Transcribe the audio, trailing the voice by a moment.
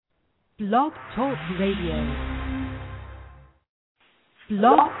Blog Talk Radio.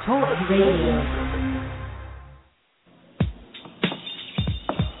 Blog Talk Radio.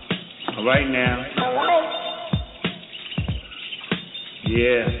 All right now. All right.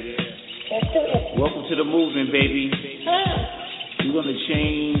 Yeah. Let's do it. Welcome to the movement, baby. Huh. We're going to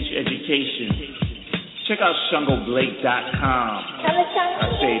change education. Check out ShungoBlake.com.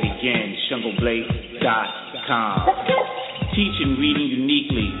 I say it again, ShungoBlake.com. Teaching reading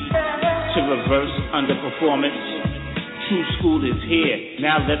uniquely to reverse underperformance. True School is here.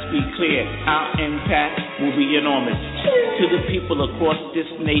 Now let's be clear. Our impact will be enormous. To the people across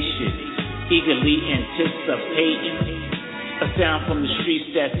this nation, eagerly anticipating a sound from the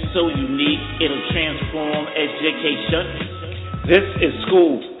streets that's so unique, it'll transform education. This is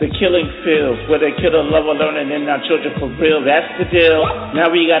Skool, the killing field, where they kill the love of learning and our children for real. That's the deal.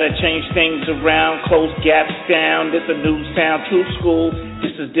 Now we gotta change things around, close gaps down. This a new sound, True School.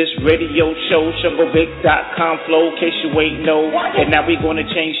 This is this radio show, ShungoBlake.com flow, in case you ain't know. And now we gonna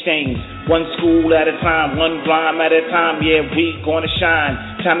change things, one school at a time, one rhyme at a time. Yeah, we gonna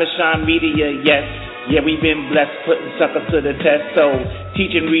shine. Time to shine media, yes. Yeah, we've been blessed, putting suckers to the test. So,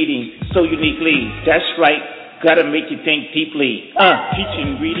 teaching reading so uniquely. That's right. Gotta make you think deeply.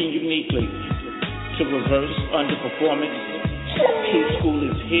 Teaching reading uniquely to reverse underperformance. True School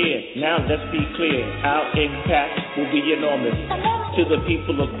is here. Now let's be clear. Our impact will be enormous to the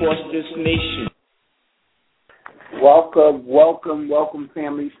people across this nation. Welcome,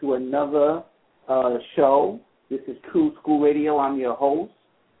 family, to another show. This is True School Radio. I'm your host,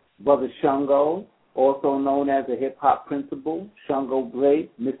 Brother Shungo, also known as the Hip Hop Principal, Shungo Blake,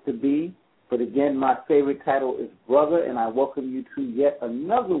 Mr. B. But again, my favorite title is Brother, and I welcome you to yet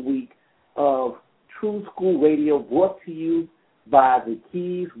another week of True School Radio, brought to you by the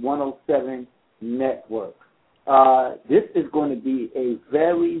Keys 107 Network. This is going to be a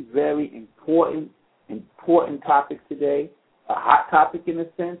very, very important topic today, a hot topic in a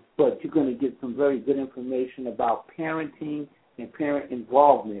sense, but you're going to get some very good information about parenting and parent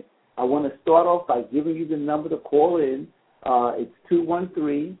involvement. I want to start off by giving you the number to call in. It's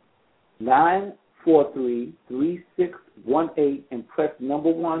 213-943-3618 and press number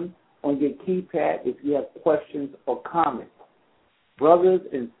 1 on your keypad if you have questions or comments. Brothers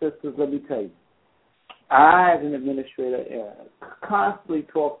and sisters, let me tell you, I, as an administrator, constantly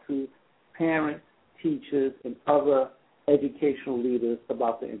talk to parents, teachers, and other educational leaders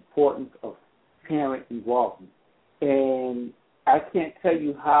about the importance of parent involvement. And I can't tell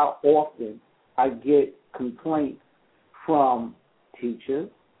you how often I get complaints from teachers,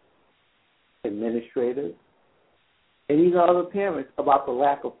 administrators, and even other parents about the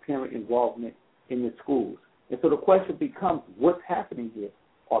lack of parent involvement in the schools. And so the question becomes, what's happening here?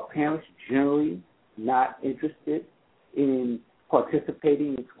 Are parents generally not interested in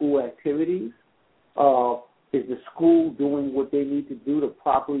participating in school activities? Is the school doing what they need to do to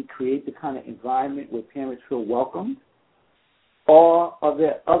properly create the kind of environment where parents feel welcomed? Or are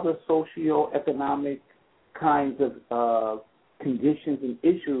there other socioeconomic kinds of conditions and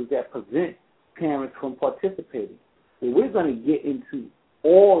issues that prevent parents from participating? Well, we're going to get into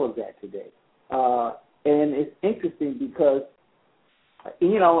all of that today. And it's interesting because,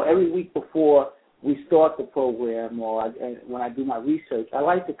 every week before we start the program or when I do my research, I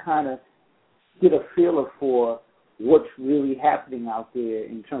like to kind of get a feeler for what's really happening out there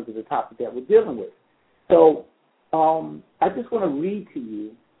in terms of the topic that we're dealing with. So I just want to read to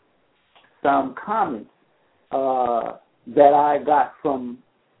you some comments that I got from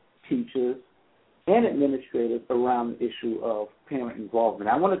teachers and administrators around the issue of parent involvement.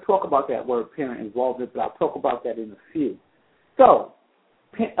 I want to talk about that word parent involvement, but I'll talk about that in a few. So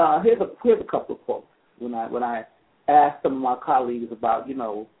here's a couple of quotes. When I asked some of my colleagues about,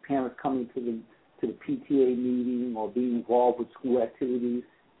 parents coming to the PTA meeting or being involved with school activities,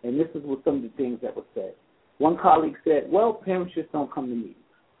 and this is what some of the things that were said. One colleague said, well, parents just don't come to meetings.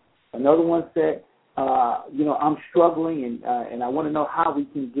 Another one said, I'm struggling and I want to know how we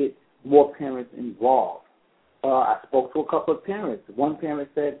can get more parents involved. I spoke to a couple of parents. One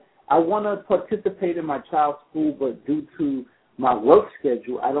parent said, I want to participate in my child's school, but due to my work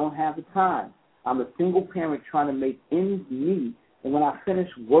schedule, I don't have the time. I'm a single parent trying to make ends meet, and when I finish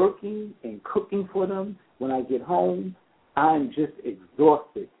working and cooking for them, when I get home, I'm just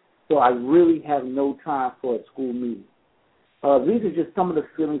exhausted. So I really have no time for a school meeting. These are just some of the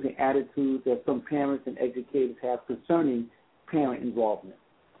feelings and attitudes that some parents and educators have concerning parent involvement.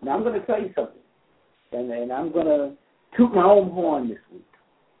 Now, I'm going to tell you something, and I'm going to toot my own horn this week.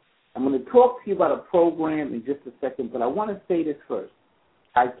 I'm going to talk to you about a program in just a second, but I want to say this first.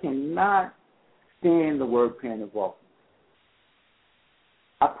 I cannot stand the word parent involvement.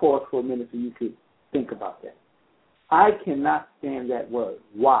 I pause for a minute so you could think about that. I cannot stand that word.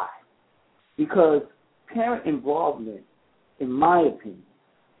 Why? Because parent involvement, in my opinion,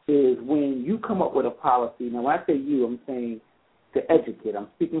 is when you come up with a policy. Now, when I say you, I'm saying to educate. I'm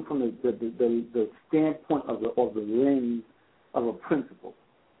speaking from the standpoint of the lens of a principal.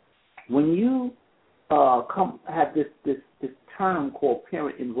 When you have this term called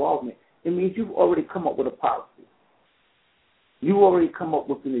parent involvement, it means you've already come up with a policy. You've already come up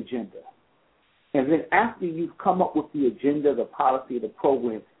with an agenda. And then after you've come up with the agenda, the policy, the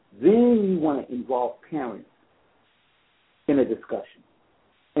program, then you want to involve parents in a discussion.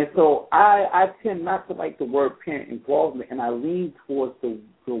 And so I tend not to like the word parent involvement, and I lean towards the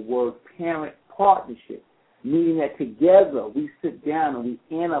word parent partnership, meaning that together we sit down and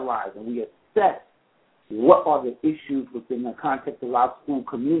we analyze and we assess what are the issues within the context of our school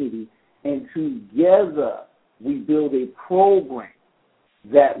community, and together we build a program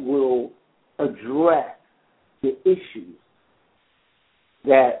that will address the issues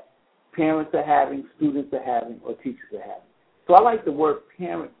that parents are having, students are having, or teachers are having. So I like the word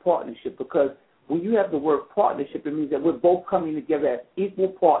parent partnership because when you have the word partnership, it means that we're both coming together as equal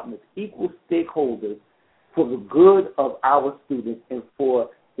partners, equal stakeholders for the good of our students and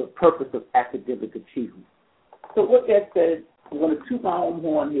for the purpose of academic achievement. So with that said, I'm going to toot my own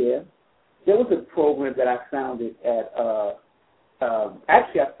horn here. There was a program that I founded I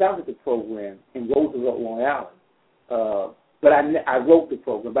founded the program in Roosevelt, Long Island. But I wrote the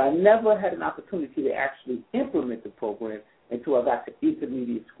program, but I never had an opportunity to actually implement the program until I got to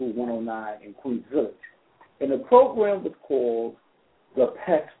Intermediate School 109 in Queens Village. And the program was called the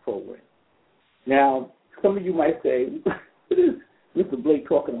PEST program. Now, some of you might say, what is Mr. Blake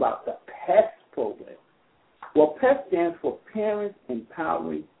talking about, the PEST program? Well, PEST stands for Parents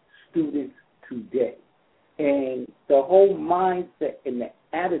Empowering Students Today. And the whole mindset and the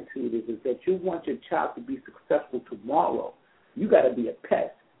attitude is that you want your child to be successful tomorrow. You got to be a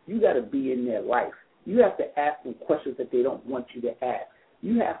pest. You got to be in their life. You have to ask them questions that they don't want you to ask.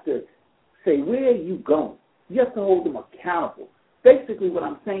 You have to say, where are you going? You have to hold them accountable. Basically what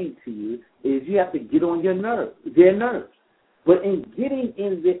I'm saying to you is you have to get on their nerves. But in getting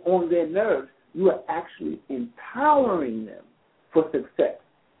on their nerves, you are actually empowering them for success.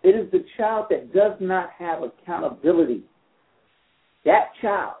 It is the child that does not have accountability. That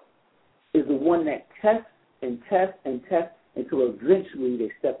child is the one that tests and tests and tests until eventually they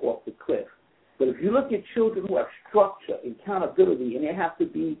step off the cliff. But if you look at children who have structure, accountability, and they have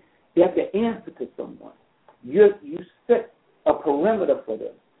to answer to someone, you set a perimeter for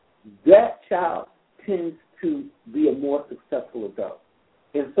them. That child tends to be a more successful adult.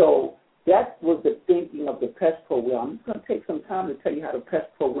 And so that was the thinking of the PEST program. I'm just going to take some time to tell you how the PEST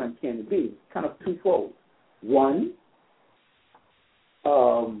program came to be. It's kind of twofold. One,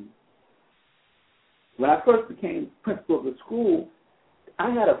 when I first became principal of the school, I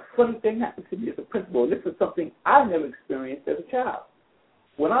had a funny thing happen to me as a principal, and this is something I never experienced as a child.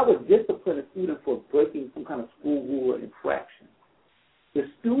 When I would discipline a student for breaking some kind of school rule or infraction, the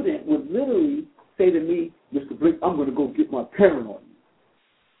student would literally say to me, Mr. Blake, I'm going to go get my parent on you.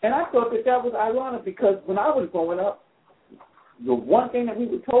 And I thought that was ironic because when I was growing up, the one thing that we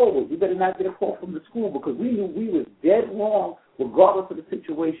were told was we better not get a call from the school because we knew we were dead wrong regardless of the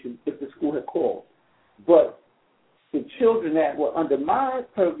situation if the school had called. But the children that were under my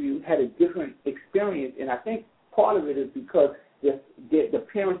purview had a different experience, and I think part of it is because the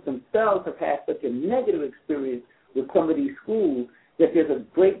parents themselves have had such a negative experience with some of these schools that there's a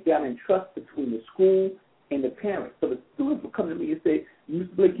breakdown in trust between the school and the parents. So the students will come to me and say,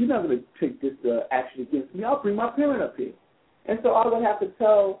 Mr. Blake, you're not going to take this action against me. I'll bring my parent up here. And so I would have to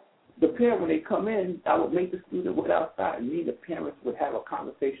tell the parent when they come in, I would make the student wait outside, and me and the parents would have a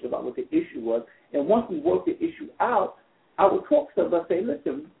conversation about what the issue was. And once we worked the issue out, I would talk to them and say,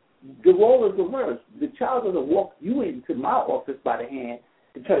 listen, the role is reversed. The child doesn't walk you into my office by the hand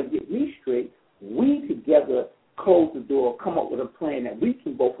to try to get me straight. We together close the door, come up with a plan that we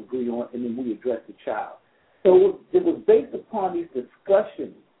can both agree on, and then we address the child. So it was based upon these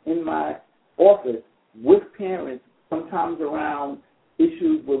discussions in my office with parents, sometimes around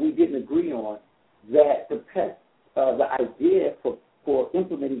issues where we didn't agree on, that the idea for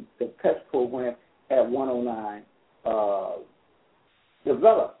implementing the PEST program at 109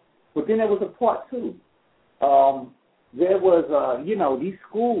 developed. But then there was a part two. There was, these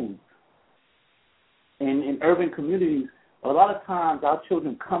schools in urban communities, a lot of times our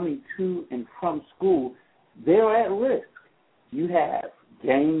children coming to and from school, they're at risk. You have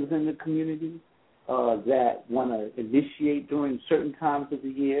gangs in the community that want to initiate during certain times of the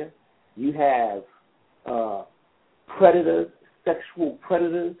year. You have predators, sexual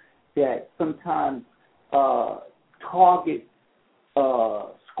predators that sometimes target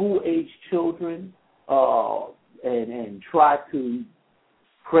school-age children and try to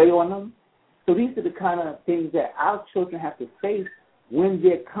prey on them. So these are the kind of things that our children have to face when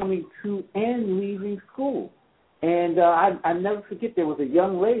they're coming to and leaving school. And I never forget, there was a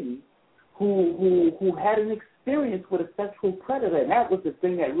young lady who had an experience with a sexual predator, and that was the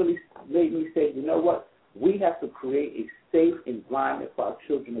thing that really made me say, you know what, we have to create a safe environment for our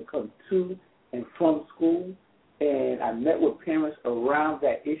children to come to and from school. And I met with parents around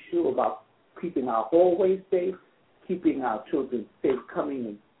that issue about keeping our hallways safe, keeping our children safe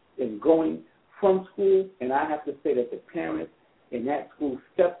coming and going from school. And I have to say that the parents in that school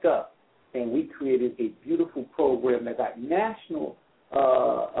stepped up, and we created a beautiful program that got national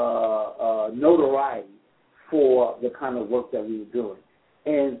notoriety for the kind of work that we were doing.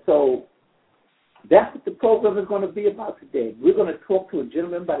 And so that's what the program is going to be about today. We're going to talk to a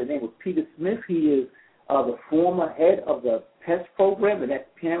gentleman by the name of Peter Smith. He is the former head of the PEST program, and that's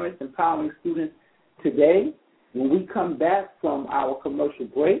Parents Empowering Students Today. When we come back from our commercial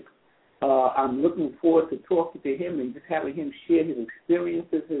break, I'm looking forward to talking to him and just having him share his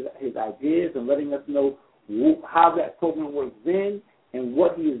experiences, his ideas, and letting us know how that program works then and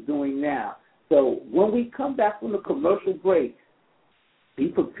what he is doing now. So when we come back from the commercial break, be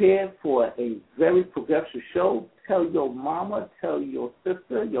prepared for a very progressive show. Tell your mama, tell your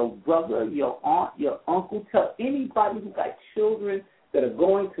sister, your brother, your aunt, your uncle, tell anybody who got children that are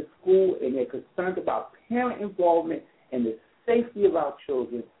going to school and they're concerned about parent involvement and the safety of our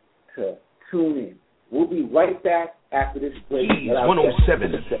children to tune in. We'll be right back after this break. Keys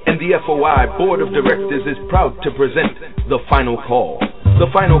 107 and the FOI Board of Directors is proud to present The Final Call. The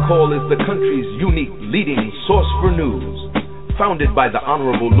Final Call is the country's unique leading source for news. Founded by the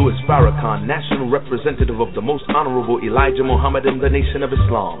Honorable Louis Farrakhan, National Representative of the Most Honorable Elijah Muhammad in the Nation of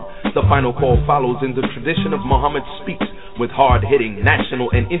Islam, The Final Call follows in the tradition of Muhammad Speaks with hard-hitting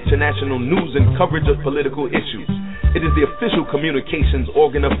national and international news and coverage of political issues. It is the official communications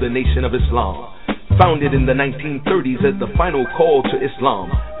organ of the Nation of Islam. Founded in the 1930s as the Final Call to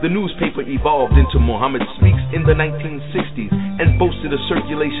Islam, the newspaper evolved into Muhammad Speaks in the 1960s and boasted a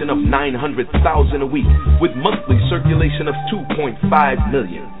circulation of 900,000 a week, with monthly circulation of 2.5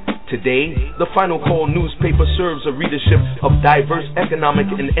 million. Today, the Final Call newspaper serves a readership of diverse economic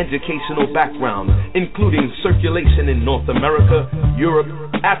and educational backgrounds, including circulation in North America, Europe,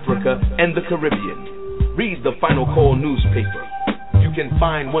 Africa, and the Caribbean. Read the Final Call newspaper. You can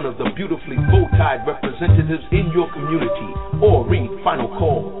find one of the beautifully bow-tied representatives in your community or read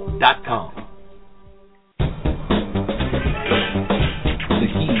finalcall.com. The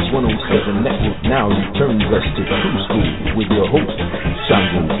Keys 107 Network now returns us to TRU School with your host,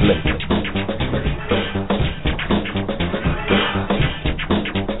 Shango Blake.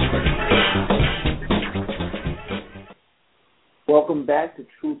 Welcome back to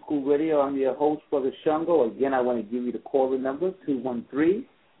TRU School Radio. I'm your host, Brother Shango. Again, I want to give you the caller number,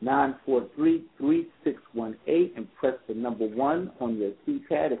 213-943-3618, and press the number 1 on your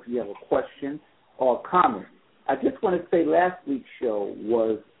keypad if you have a question or comment. I just want to say last week's show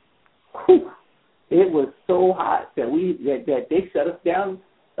was, it was so hot that they shut us down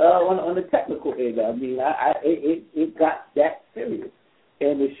on the technical end. I mean, it got that serious.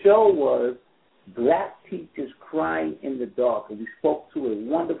 And the show was Black Teachers Crying in the Dark. And we spoke to a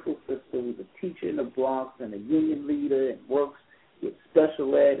wonderful sister who's a teacher in the Bronx and a union leader and works with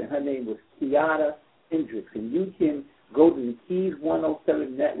special ed, and her name was Kiara Hendricks. And you can go to the Keys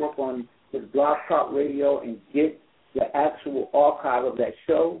 107 Network on this Blog Talk Radio and get the actual archive of that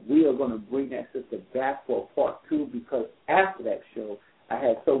show. We are going to bring that sister back for a part 2, because after that show, I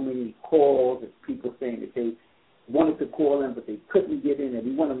had so many calls and people saying that they wanted to call in, but they couldn't get in, and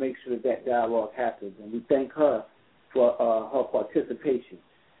we want to make sure that dialogue happens. And we thank her for her participation.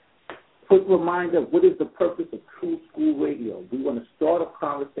 Quick reminder, what is the purpose of TRU School Radio? We want to start a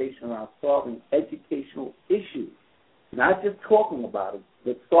conversation around solving educational issues, not just talking about them,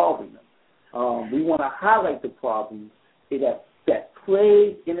 but solving them. We want to highlight the problems that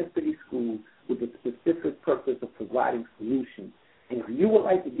plague inner city schools with the specific purpose of providing solutions. And if you would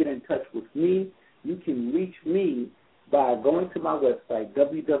like to get in touch with me, you can reach me by going to my website,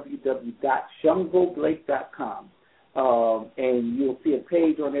 www.shungoblake.com. And you'll see a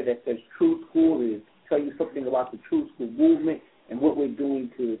page on there that says TRU School. It'll tell you something about the TRU School movement and what we're doing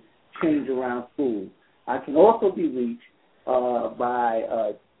to change around schools. I can also be reached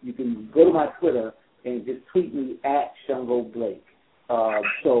by, you can go to my Twitter and just tweet me at Shango Blake.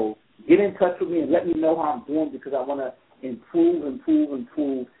 So get in touch with me and let me know how I'm doing, because I want to improve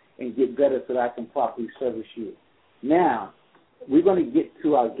and get better so that I can properly service you. Now, we're going to get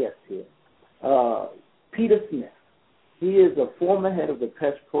to our guest here. Peter Smith. He is a former head of the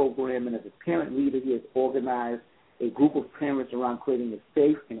PEST program, and as a parent leader, he has organized a group of parents around creating a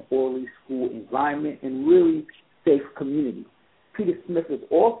safe and orderly school environment and really safe community. Peter Smith is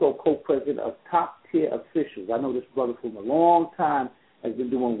also co-president of Top Tier Officials. I know this brother from a long time has been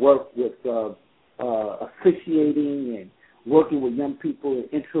doing work with officiating and working with young people in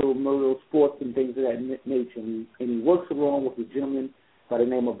intramural sports and things of that nature. And he works along with a gentleman by the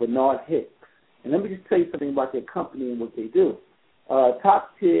name of Bernard Hicks. And let me just tell you something about their company and what they do.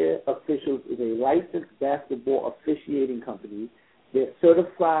 Top Tier Officials is a licensed basketball officiating company. They're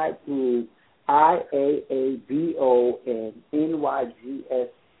certified through IAABO and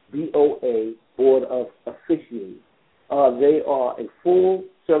NYGSBOA Board of Officiating. They are a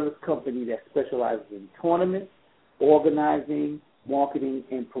full-service company that specializes in tournaments, organizing, marketing,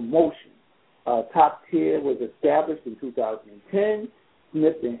 and promotion. Top Tier was established in 2010.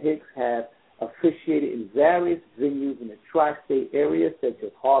 Smith and Hicks have officiated in various venues in the tri-state area, such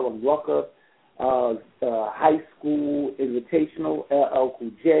as Harlem Rucker, High School Invitational, LL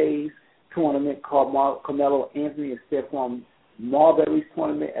Cool J's tournament, Carmelo Anthony and Stephon Marbury's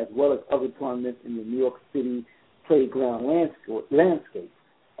tournament, as well as other tournaments in the New York City playground landscape.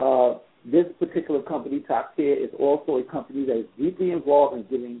 This particular company, Top Tier, is also a company that is deeply involved in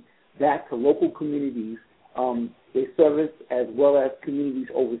giving back to local communities. They service as well as communities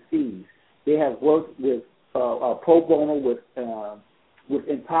overseas. They have worked with pro bono with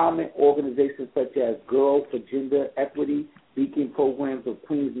empowerment organizations such as Girls for Gender Equity, Beacon Programs of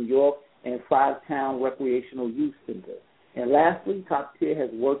Queens, New York, and Five Town Recreational Youth Center. And lastly, Top Tier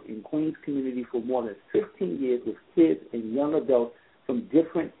has worked in Queens community for more than 15 years with kids and young adults from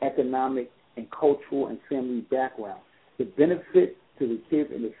different economic and cultural and family backgrounds. The benefits to the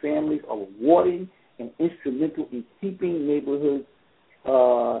kids and the families are rewarding and instrumental in keeping neighborhoods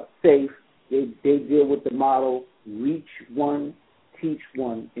safe. They deal with the model, reach one, teach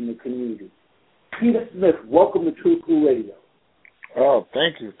one in the community. Peter Smith, welcome to True School Radio. Oh,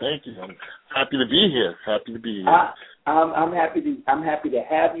 thank you. I'm happy to be here. I'm happy to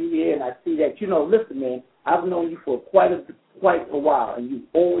have you here, and I see that, listen, man, I've known you for quite a while, and you've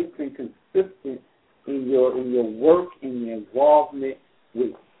always been consistent in your work and your involvement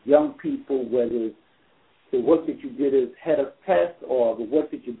with young people, whether it's the work that you did as head of PEST or the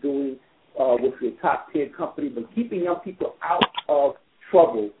work that you're doing with your Top Tier company. But keeping young people out of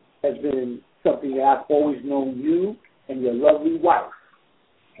trouble has been something that I've always known you and your lovely wife.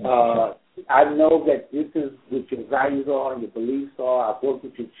 I know that this is what your values are and your beliefs are. I've worked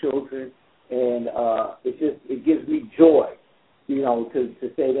with your children, and it gives me joy, to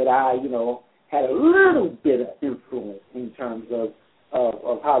say that I, had a little bit of influence in terms of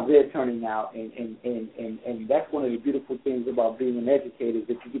how they're turning out, and that's one of the beautiful things about being an educator, is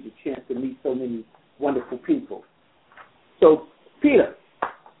that you get the chance to meet so many wonderful people. So, Peter,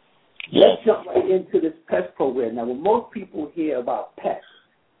 let's jump right into this PEST program. Now, when most people hear about PEST,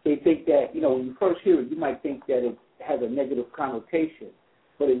 they think that, when you first hear it, you might think that it has a negative connotation,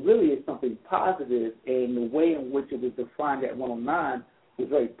 but it really is something positive, and the way in which it was defined at 109 was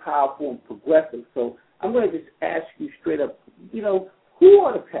very powerful and progressive. So I'm going to just ask you straight up, who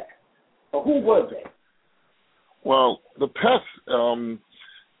are the PEST, or who were they? Well, the PEST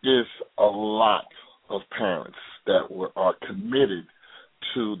is a lot of parents that are committed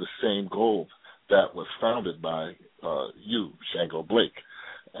to the same goal that was founded by you, Shango Blake.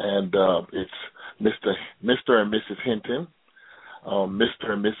 And it's Mr. and Mrs. Hinton, Mr.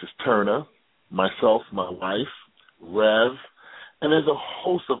 and Mrs. Turner, myself, my wife, Rev, and there's a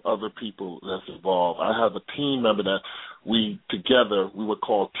host of other people that's involved. I have a team member that we would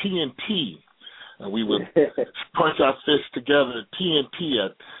call TNT, and we would punch our fists together, TNT,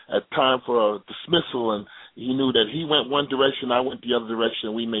 at time for a dismissal, and he knew that he went one direction, I went the other direction,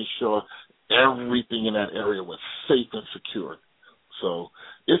 and we made sure everything in that area was safe and secure. So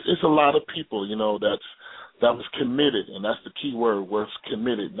it's a lot of people, that was committed, and that's the key word, was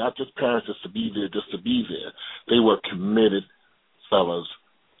committed. Not just parents just to be there. They were committed fellows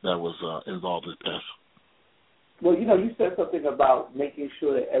that was involved with PEST. Well, you said something about making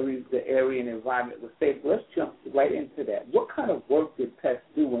sure that the area and environment was safe. Let's jump right into that. What kind of work did PEST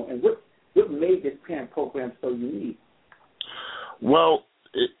do, and what made this parent program so unique? Well,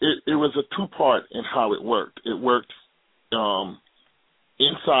 it was a two-part in how it worked. It worked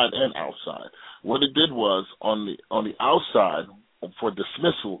inside and outside. What it did was on the outside for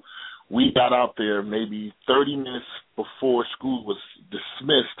dismissal, we got out there maybe 30 minutes before school was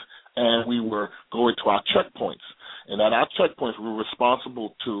dismissed, and we were going to our checkpoints. And at our checkpoints, we were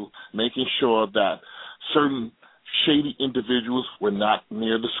responsible to making sure that certain shady individuals were not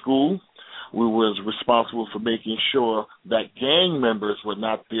near the school. We was responsible for making sure that gang members were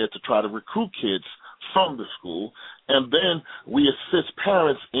not there to try to recruit kids from the school. And then we assist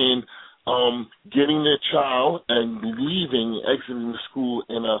parents in getting their child and exiting the school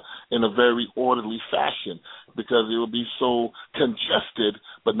in a very orderly fashion, because it would be so congested.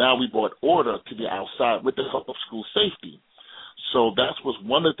 But now we brought order to the outside with the help of school safety. So that was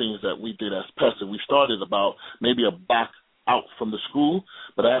one of the things that we did as PESA. We started about maybe a block out from the school,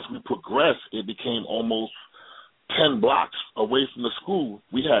 but as we progressed, it became almost 10 blocks away from the school.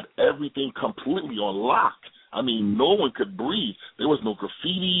 We had everything completely on lock. I mean, no one could breathe. There was no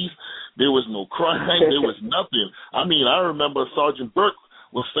graffitis. There was no crime. There was nothing. I mean, I remember Sergeant Burke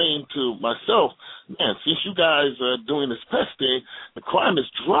was saying to myself, man, since you guys are doing this pest thing, the crime has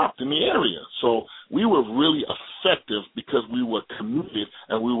dropped in the area. So we were really effective because we were committed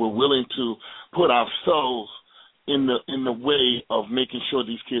and we were willing to put ourselves in the way of making sure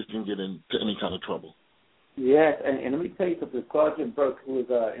these kids didn't get into any kind of trouble. Yes, and let me tell you something. Sergeant Burke, who is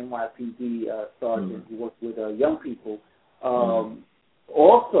a NYPD sergeant who worked with young people,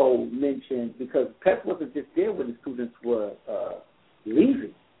 also mentioned, because PES wasn't just there when the students were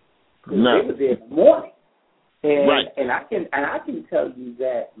leaving. No. They were there in the morning. And, right. and I can tell you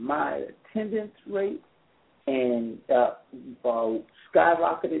that my attendance rate and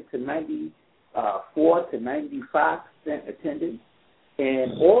skyrocketed to 94 to 95% attendance.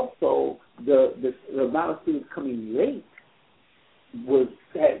 And also, the amount of students coming late was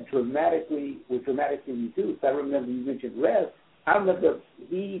dramatically reduced. I remember you mentioned Rev. I remember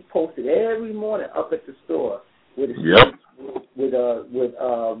he posted every morning up at the store where the students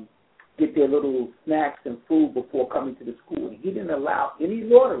would get their little snacks and food before coming to the school. And he didn't allow any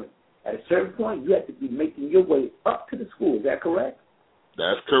loitering. At a certain point, you had to be making your way up to the school. Is that correct?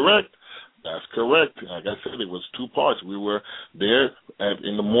 That's correct. That's correct. Like I said, it was two parts. We were there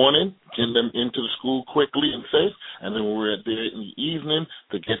in the morning, getting them into the school quickly and safe, and then we were there in the evening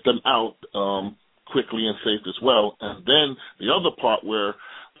to get them out quickly and safe as well. And then the other part where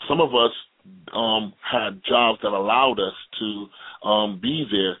some of us had jobs that allowed us to be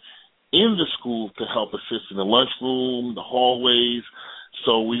there in the school to help assist in the lunchroom, the hallways.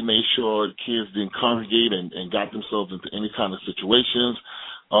 So we made sure kids didn't congregate and got themselves into any kind of situations.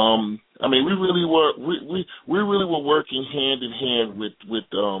 I mean, we really were working hand in hand with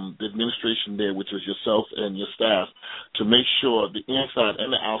the administration there, which was yourself and your staff, to make sure the inside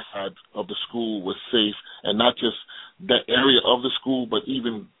and the outside of the school was safe, and not just that area of the school, but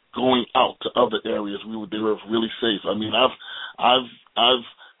even going out to other areas. They were really safe. I mean, I've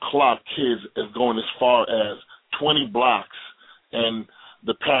clocked kids as going as far as 20 blocks, and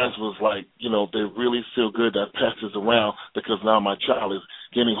the parents was like, they really feel good that PES is around, because now my child is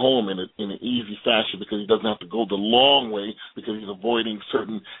getting home in an easy fashion, because he doesn't have to go the long way, because he's avoiding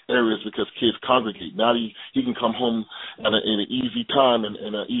certain areas because kids congregate. Now he can come home in an easy time and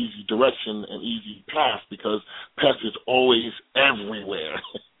in an easy direction and easy path, because PES is always everywhere.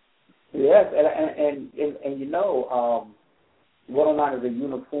 Yes, and 109 is a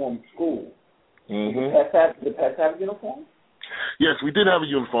uniform school. Mm-hmm. Did PES have a uniform? Yes, we did have a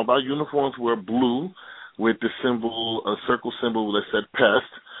uniform. Our uniforms were blue with the symbol, a circle symbol that said PES.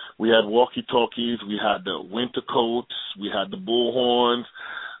 We had walkie-talkies. We had the winter coats. We had the bullhorns.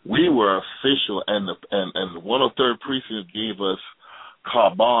 We were official, and the 103rd Precinct gave us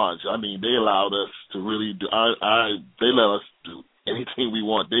carte blanche. I mean, they allowed us to really do. They let us do anything we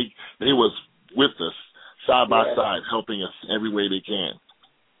want. They was with us side by side, helping us every way they can.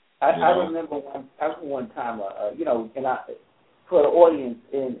 I remember one time, for the audience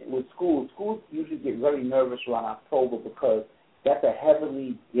with schools usually get very nervous around October, because that's a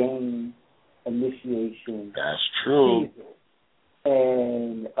heavily gang initiation. That's true. Season.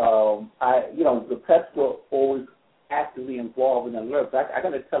 And the PES were always actively involved in alerts. I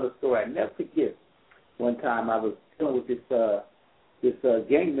got to tell a story I never forget. One time I was dealing with this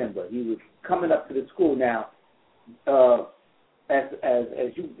gang member. He was coming up to the school. Now,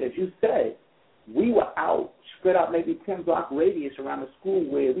 as you said, we were spread out maybe 10-block radius around the school,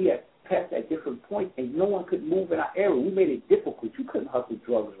 where we had PES at different points, and no one could move in our area. We made it difficult. You couldn't hustle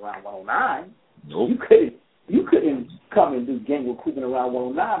drugs around 109. Nope. You couldn't come and do gang recruitment around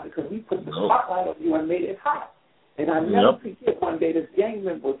 109, because we put the spotlight on you and made it hot. And I never forget, one day this gang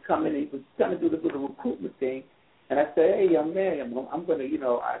member was coming, and he was trying to do this little recruitment thing, and I said, "Hey, young man, I'm going to,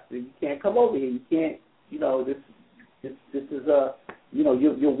 I said, you can't come over here. You can't, this is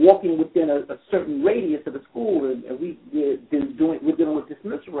you're walking within a certain radius of the school, and we're dealing with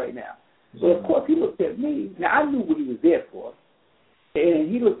dismissal right now." So of course he looked at me. Now I knew what he was there for, and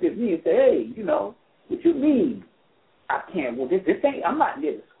he looked at me and said, "Hey, what you mean I can't. Well, this ain't. I'm not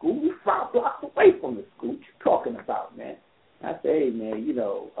near the school. We 5 blocks away from the school. What you talking about, man? I say, hey, man,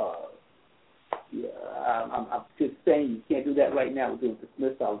 I'm just saying you can't do that right now. We're doing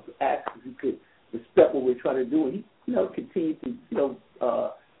dismiss. I was asking if you could respect what we're trying to do, and he, continued to,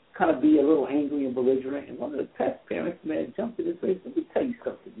 kind of be a little angry and belligerent. And one of the test parents, man, jumped in his face. Let me tell you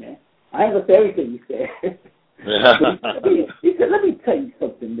something, man. I ain't gonna say everything he said. He said, let me tell you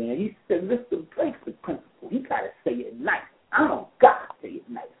something, man. He said, Mr. Blake's the principal. He gotta say it nice. I don't gotta say it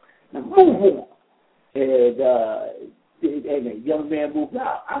nice. Now move on. And the young man moved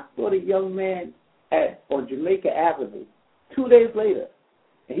out. I saw the young man on Jamaica Avenue 2 days later,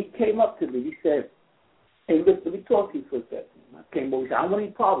 and he came up to me. He said, hey, listen, let me talk to you for a second. I came over. He said, I don't want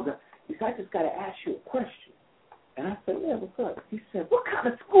any problems. He said, I just got to ask you a question. And I said, yeah, what's up? He said, what kind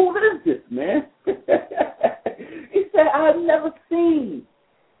of school is this, man? He said, I've never seen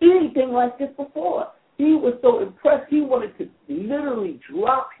anything like this before. He was so impressed, he wanted to literally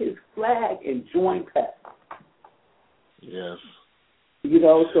drop his flag and join PEP. Yes.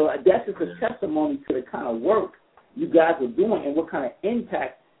 So that's just a testimony to the kind of work you guys were doing and what kind of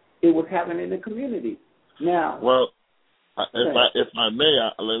impact it was having in the community. Now, well, if I may,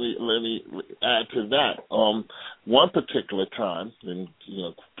 let me add to that. One particular time, and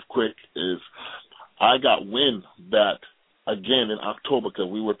quick, is I got wind that again in October, because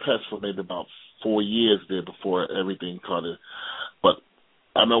we were pests for maybe about 4 years there before everything started. But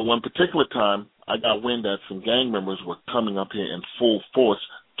I know one particular time I got wind that some gang members were coming up here in full force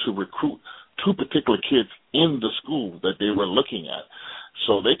to recruit 2 particular kids in the school that they were looking at.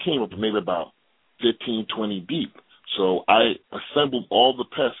 So they came up maybe about 15, 20 deep. So I assembled all the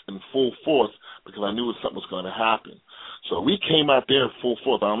pests in full force because I knew something was going to happen. So we came out there in full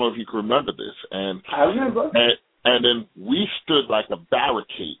force. I don't know if you can remember this. And I remember. And then we stood like a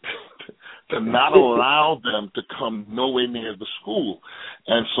barricade to not allow them to come nowhere near the school.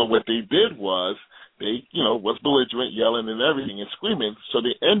 And so what they did was they, was belligerent, yelling and everything and screaming. So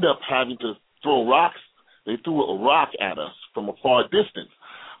they end up having to throw rocks. They threw a rock at us from a far distance.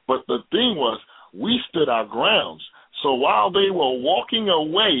 But the thing was, we stood our grounds. So while they were walking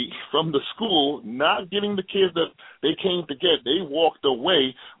away from the school, not getting the kids that they came to get, they walked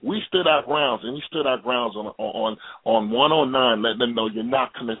away. We stood our grounds, and we stood our grounds on 109, letting them know you're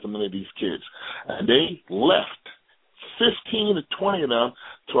not coming from any of these kids. And they left 15 to 20 of them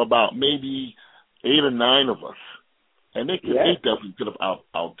to about maybe 8 or 9 of us. And they definitely could have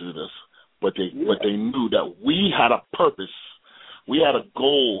outdid us, but they knew that we had a purpose. We had a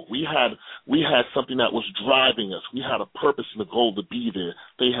goal. We had something that was driving us. We had a purpose and a goal to be there.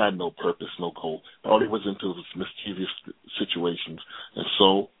 They had no purpose, no goal. All they was into was mischievous situations. And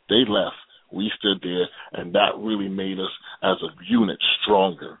so they left. We stood there, and that really made us as a unit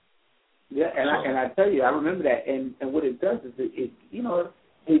stronger. Yeah, and I tell you, I remember that. And what it does is it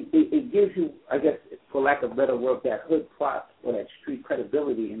gives you, I guess, for lack of a better word, that hood prop or that street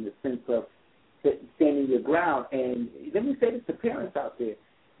credibility in the sense of standing your ground. And let me say this to parents out there.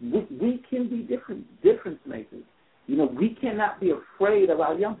 We can be difference makers. We cannot be afraid of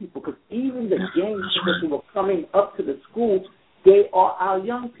our young people, because even the gang members who are coming up to the school, they are our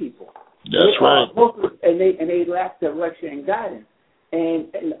young people. That's right. And they lack direction and guidance.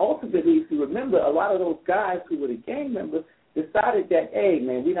 And ultimately, if you remember, a lot of those guys who were the gang members decided that, hey,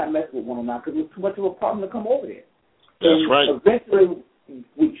 man, we're not messing with one another because it was too much of a problem to come over there. That's right. Eventually,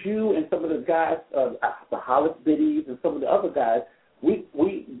 with you and some of the guys, the Hollis Biddies and some of the other guys,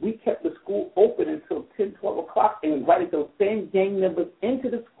 we kept the school open until 10, 12 o'clock and invited those same gang members into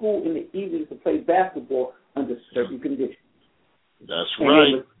the school in the evenings to play basketball under certain conditions. That's and right.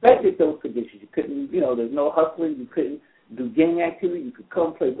 And they respected those conditions. You couldn't, there's no hustling. You couldn't do gang activity. You could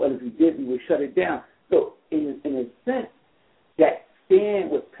come play. Well, if you did, we would shut it down. So in a sense, that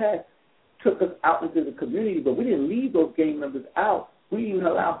stand with PES took us out into the community, but we didn't leave those gang members out. We even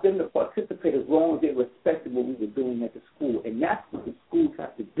allowed them to participate as long as they respected what we were doing at the school. And that's what the schools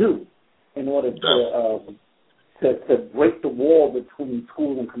have to do in order to break the wall between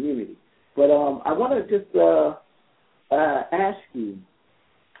school and community. But I want to just ask you,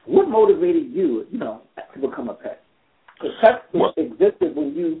 what motivated you, to become a PES? Because PES existed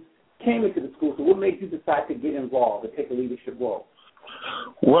when you came into the school, so what made you decide to get involved and take a leadership role?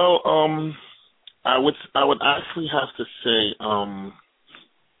 Well, I would actually have to say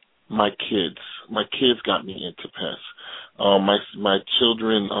my kids got me into PES. My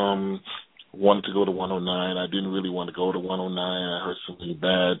children wanted to go to 109. I didn't really want to go to 109. I heard some really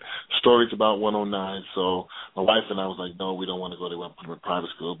bad stories about 109. So my wife and I was like, no, we don't want to go to private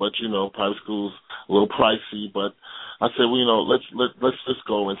school. But private school's a little pricey. But I said, well, let's just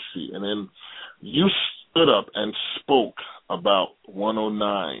go and see. And then stood up and spoke about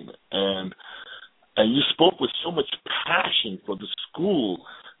 109, and you spoke with so much passion for the school.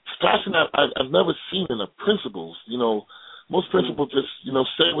 It's passion that I've never seen in the principals. Most principals just,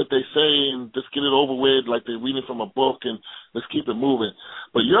 say what they say and just get it over with like they're reading from a book and let's keep it moving.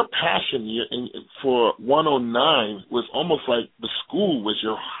 But your passion for 109 was almost like the school was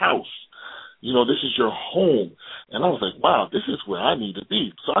your house. This is your home. And I was like, wow, this is where I need to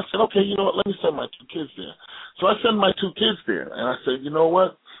be. So I said, okay, let me send my 2 kids there. So I sent my 2 kids there. And I said, you know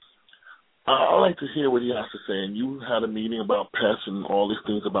what? I like to hear what he has to say. And you had a meeting about pests and all these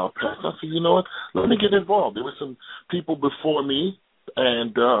things about pests. I said, you know what? Let me get involved. There were some people before me,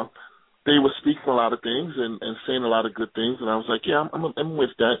 and they were speaking a lot of things and saying a lot of good things. And I was like, yeah, I'm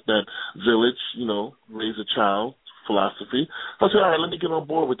with that village, raise a child philosophy. I said, all right, let me get on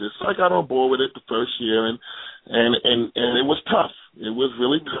board with this. So I got on board with it the first year, and it was tough. It was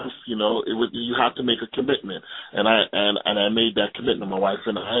really tough. You have to make a commitment, and I made that commitment. My wife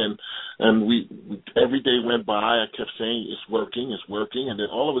and I, and we every day went by. I kept saying it's working, and then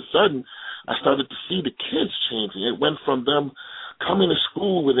all of a sudden, I started to see the kids changing. It went from them coming to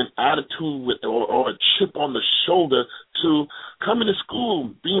school with an attitude or a chip on the shoulder to coming to school,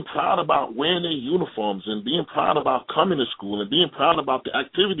 being proud about wearing their uniforms and being proud about coming to school and being proud about the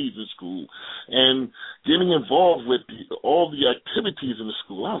activities in school and getting involved with all the activities in the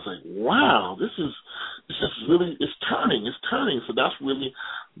school. I was like, wow, this is really, it's turning. So that's really,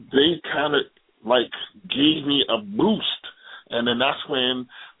 they kind of like gave me a boost. And then that's when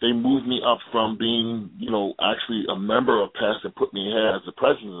they moved me up from being, actually a member of PES and put me here as the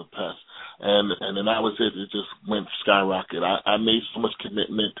president of PES. And then that was it. It just went skyrocket. I made so much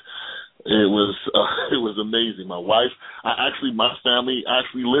commitment. It was amazing. My wife, my family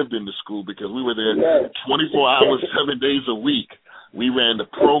actually lived in the school because we were there 24 hours, 7 days a week. We ran the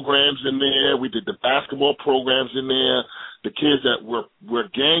programs in there. We did the basketball programs in there. The kids that were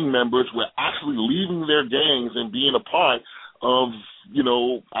gang members were actually leaving their gangs and being a part of,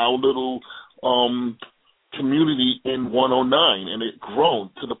 our little community in 109, and it grown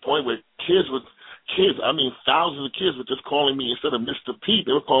to the point where thousands of kids were just calling me, instead of Mr. Pete,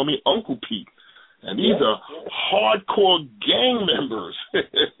 they were calling me Uncle Pete. And these are hardcore gang members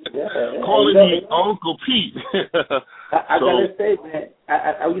calling me Uncle Pete. I gotta say, man,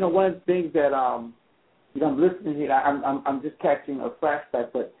 I one of the things that I'm listening here, I'm just catching a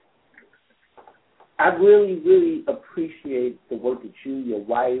flashback, but I really, really appreciate the work that you, your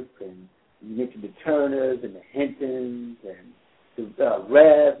wife, and you mentioned the Turners and the Hintons and the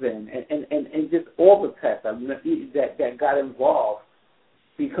Rev and just all the pets that got involved,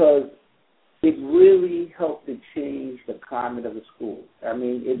 because it really helped to change the climate of the school. I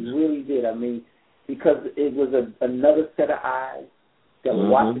mean, it really did. I mean, because it was another set of eyes that were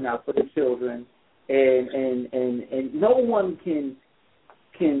watching out for the children, and no one can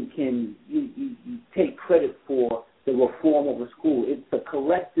you take credit for the reform of a school. It's a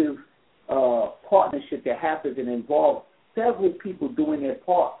collective partnership that happens and involves several people doing their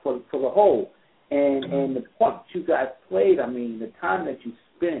part for the whole. And the part that you guys played, I mean, the time that you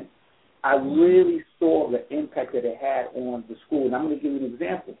spent, I really saw the impact that it had on the school. And I'm going to give you an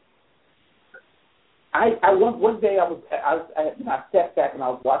example. One day I stepped back and I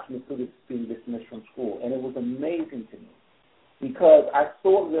was watching the students being dismissed from school, and it was amazing to me, because I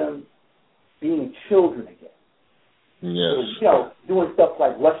saw them being children again. Yes. Doing stuff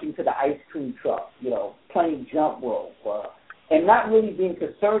like rushing to the ice cream truck, playing jump rope, and not really being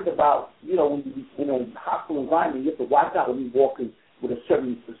concerned about, when you in a hostile environment, you have to watch out when you walk in with a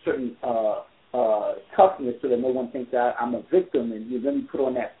certain toughness so that no one thinks that I'm a victim and you let me put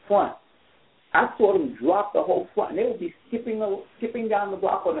on that front. I saw them drop the whole front, and they would be skipping down the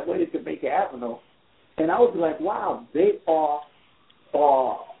block on their way to Jamaica Avenue, and I would be like, wow, they are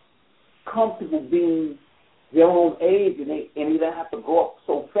comfortable being their own age, and they don't have to grow up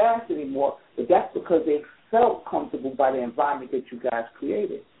so fast anymore, but that's because they felt comfortable by the environment that you guys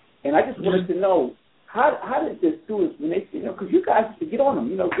created. And I just wanted to know, how did the students, when they, because you guys used to get on them,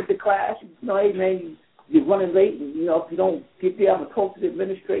 get to class, hey, man, you're running late, and, if you don't get there, I'm going to talk to the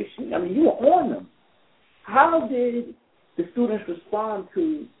administration. I mean, you were on them. How did the students respond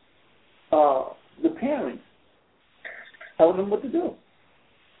to the parents telling them what to do?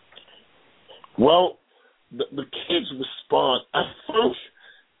 Well, the kids respond. At first,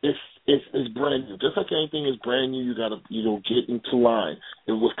 it's brand new. Just like anything is brand new, you got to get into line.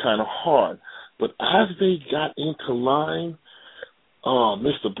 It was kind of hard. But as they got into line,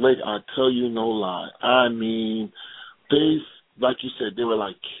 Mr. Blake, I tell you no lie. I mean, like you said, they were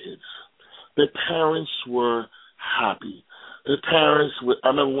like kids. Their parents were happy. the parents, I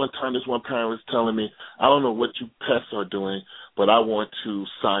remember one time this one parent was telling me, I don't know what you pests are doing, but I want to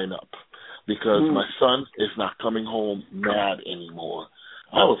sign up because my son is not coming home mad anymore.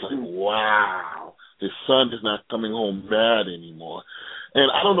 I was like, wow, his son is not coming home mad anymore. And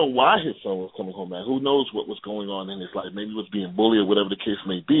I don't know why his son was coming home mad. Who knows what was going on in his life. Maybe he was being bullied or whatever the case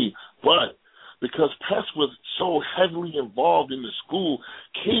may be. But because PES was so heavily involved in the school,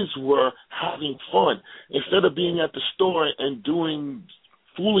 kids were having fun. Instead of being at the store and doing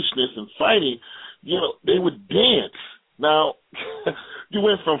foolishness and fighting, they would dance. Now, you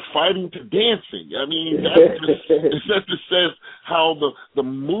went from fighting to dancing. I mean, it just says how the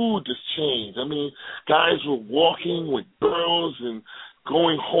mood has changed. I mean, guys were walking with girls and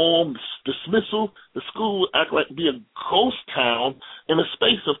going home. Dismissal, the school would act like be a ghost town in a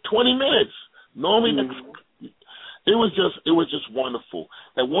space of 20 minutes. Normally, it was just wonderful.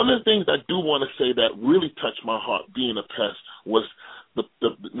 And one of the things I do want to say that really touched my heart being a PES was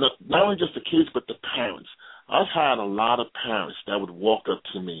not only just the kids but the parents. I've had a lot of parents that would walk up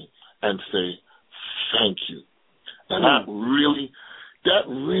to me and say, "Thank you," and that really got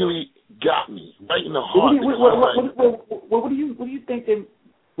me right in the heart. What do you think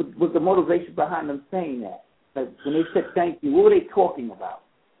was the motivation behind them saying that? Like when they said thank you, what were they talking about?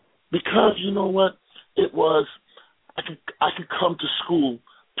 Because you know what, it was I could come to school,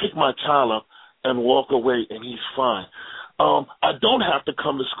 pick my child up, and walk away, and he's fine. I don't have to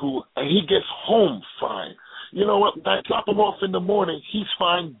come to school, and he gets home fine. You know what? I drop him off in the morning. He's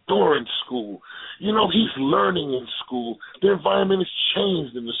fine during school. He's learning in school. The environment has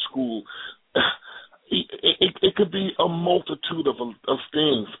changed in the school. It could be a multitude of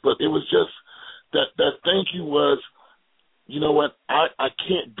things, but it was just that thank you was, you know what? I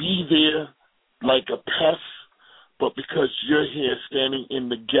can't be there like a PES, but because you're here standing in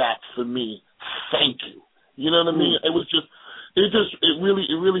the gap for me, thank you. You know what I mean? It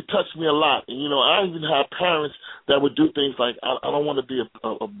really touched me a lot. And, I even had parents that would do things like, I don't want to be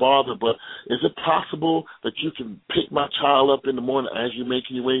a bother, but is it possible that you can pick my child up in the morning as you're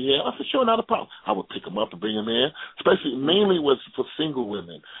making your way here? I said, sure, not a problem. I would pick him up and bring him in, mainly was for single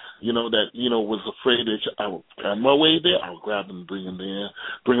women, was afraid that I would have my way there. I would grab them and bring them there,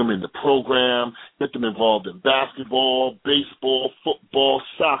 bring them in the program, get them involved in basketball, baseball, football,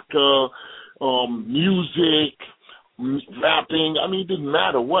 soccer, music, rapping. I mean, it didn't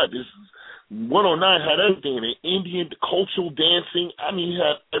matter what. This 109 had everything in it. Indian cultural dancing. I mean, he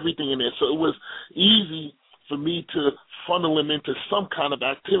had everything in there. So it was easy for me to funnel him into some kind of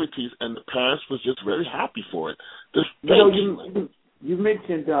activities, and the parents was just very happy for it. You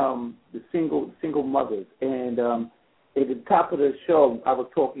mentioned the single mothers, and at the top of the show, I was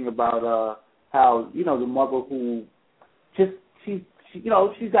talking about how the mother who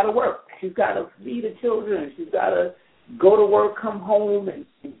she's got to work. She's got to feed the children. She's got to go to work, come home, and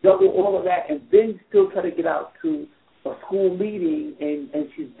juggle all of that, and then still try to get out to a school meeting, and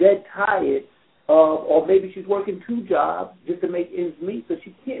she's dead tired, or maybe she's working 2 jobs just to make ends meet, so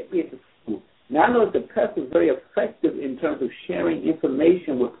she can't be at the school. Now, I know that the PES is very effective in terms of sharing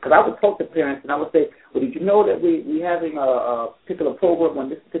information because I would talk to parents, and I would say, well, did you know that we're having a particular program on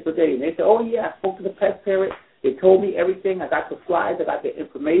this particular day? And they say, oh, yeah, I spoke to the PES parent. They told me everything. I got the slides. I got the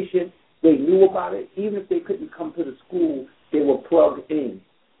information. They knew about it. Even if they couldn't come to the school, they were plugged in.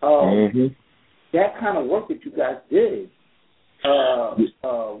 That kind of work that you guys did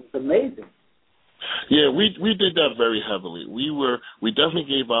was amazing. Yeah, we did that very heavily. We definitely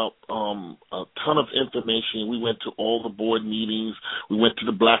gave out a ton of information. We went to all the board meetings. We went to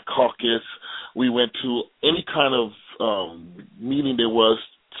the Black Caucus. We went to any kind of meeting there was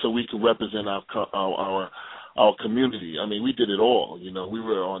so we could represent our community. I mean, we did it all. We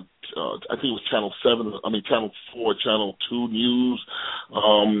were on, I think it was Channel 4, Channel 2 News.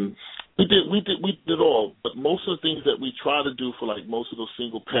 We did all. But most of the things that we try to do for like most of those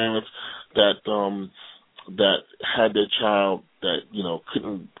single parents that had their child that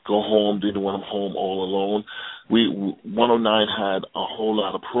couldn't go home, didn't want them home all alone. 109 had a whole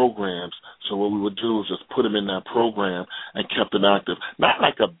lot of programs. So what we would do is just put them in that program and kept them active. Not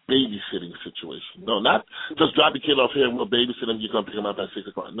like a babysitting situation. No, not just drop your kid off here and we'll babysit him. You're going to pick him up at 6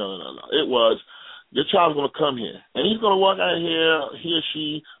 o'clock. No. It was your child's going to come here and he's going to walk out here, he or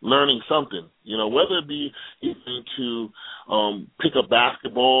she learning something. Whether it be even to pick up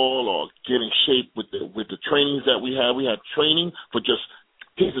basketball or get in shape with the trainings that we had. We had training for just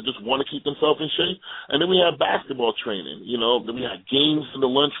kids that just want to keep themselves in shape. And then we had basketball training, Then we had games in the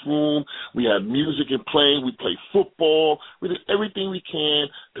lunchroom. We had music and playing. We played football. We did everything we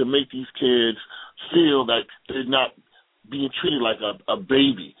can to make these kids feel like they're not being treated like a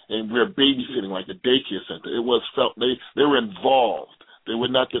baby, and we're babysitting like a daycare center. It was felt they were involved. They were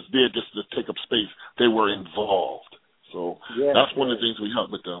not just there just to take up space. They were involved. So that's one of the things we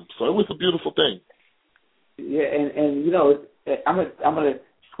helped with them. So it was a beautiful thing. Yeah, and you know, I'm gonna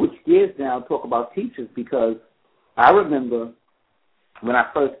switch gears now and talk about teachers, because I remember when I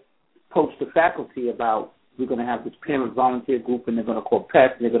first approached the faculty about we're going to have this parent volunteer group and they're going to call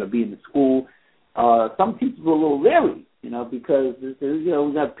pets and they're going to be in the school. Some teachers were a little leery, you know, because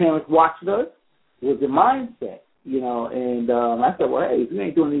we got parents watching us. It was their mindset, you know, and I said, well, hey, if you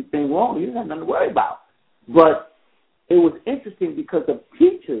ain't doing anything wrong, you don't have nothing to worry about. But it was interesting because the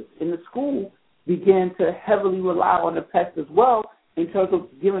teachers in the school began to heavily rely on the pets as well in terms of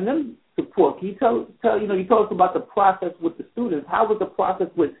giving them support. Can you you told us about the process with the students. How was the process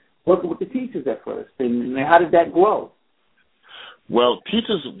with working with the teachers at first, and how did that grow? Well,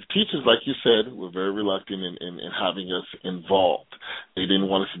 teachers, like you said, were very reluctant in having us involved. They didn't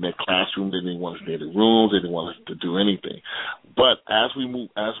want us in their classroom. They didn't want us in the rooms. They didn't want us to do anything. But as we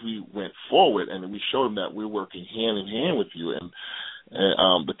went forward, and we showed them that we're working hand in hand with you, and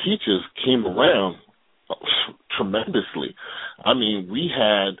the teachers came around tremendously. I mean, we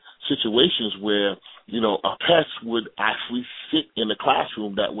had situations where, a pest would actually sit in a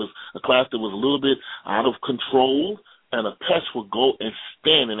classroom that was a class that was a little bit out of control, and a pest would go and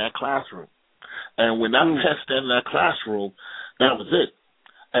stand in that classroom. And when that pest stand in that classroom, that was it.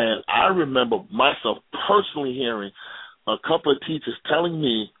 And I remember myself personally hearing a couple of teachers telling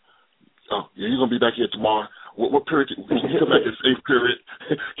me, oh, you're going to be back here tomorrow. What period? Can you come back at safe period?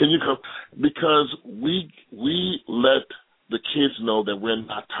 Can you come? Because we let the kids know that we're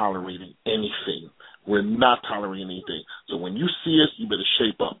not tolerating anything. We're not tolerating anything. So when you see us, you better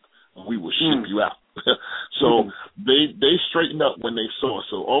shape up, or we will ship you out. So they straightened up when they saw us.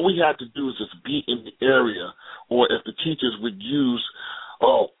 So all we had to do is just be in the area, or if the teachers would use,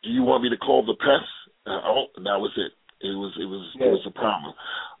 oh, do you want me to call the pest? And that was it. It was a problem.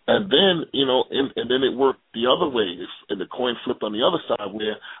 And then, and then it worked the other way, and the coin flipped on the other side,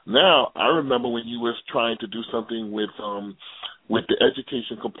 where now I remember when you was trying to do something with the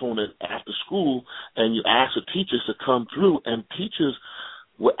education component after school, and you asked the teachers to come through, and teachers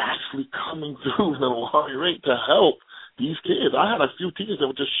were actually coming through at a high rate to help these kids. I had a few teachers that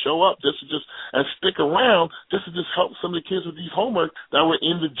would just show up and stick around just to help some of the kids with these homework that were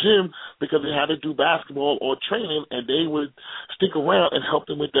in the gym because they had to do basketball or training, and they would stick around and help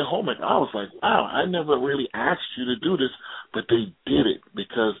them with their homework. I was like, wow, I never really asked you to do this, but they did it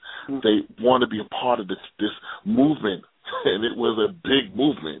because they want to be a part of this movement, and it was a big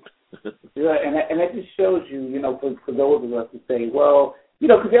movement. Yeah, and that just shows you, for those of us to say, well,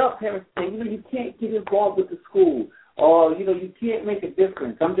 because there are parents saying, you can't get involved with the school, or, you can't make a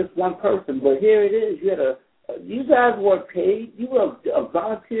difference. I'm just one person. But here it is. You guys weren't paid. You were a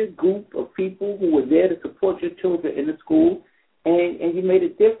volunteer group of people who were there to support your children in the school, and you made a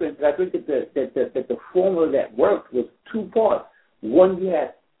difference. And I think that the formula that worked was two parts. One, you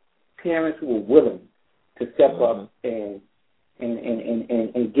had parents who were willing to step up and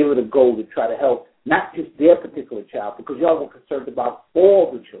give it a go to try to help not just their particular child, because y'all were concerned about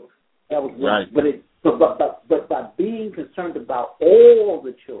all the children. That was right. But by being concerned about all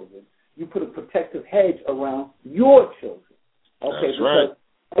the children, you put a protective hedge around your children. Okay, that's because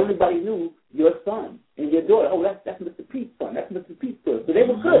everybody knew your son and your daughter. Oh, that's Mr. Pete's son. That's Mr. Pete's daughter. So they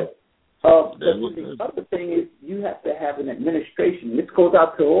were good. But the other thing is you have to have an administration. This goes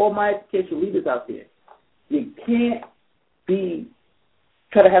out to all my educational leaders out there. You can't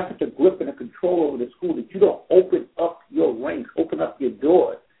try to have such a grip and a control over the school that you don't open up your ranks, open up your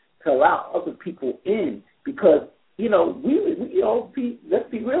doors to allow other people in, because let's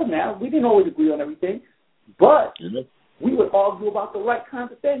be real now. We didn't always agree on everything, but we would argue about the right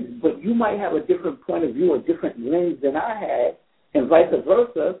kinds of things. But you might have a different point of view, a different lens than I had, and vice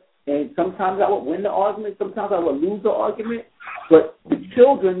versa. And sometimes I would win the argument, sometimes I would lose the argument. But the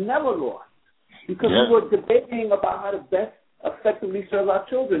children never lost because we were debating about how to best effectively serve our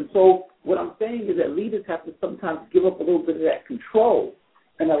children. So what I'm saying is that leaders have to sometimes give up a little bit of that control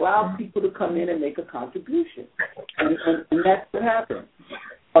and allow people to come in and make a contribution, and that's what happened.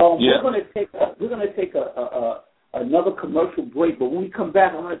 We're going to take another commercial break, but when we come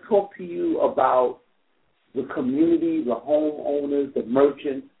back, I'm going to talk to you about the community, the homeowners, the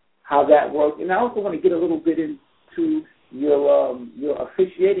merchants, how that works, and I also want to get a little bit into your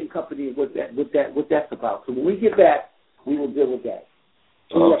officiating company, what that's about. So when we get back, we will deal with that.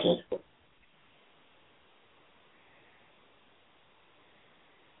 Okay.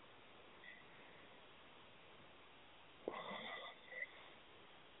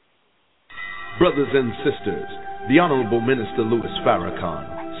 Brothers and sisters, the Honorable Minister Louis Farrakhan,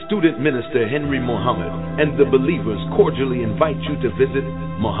 Student Minister Henry Muhammad, and the believers cordially invite you to visit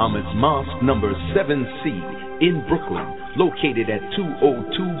Muhammad's Mosque number 7C in Brooklyn, located at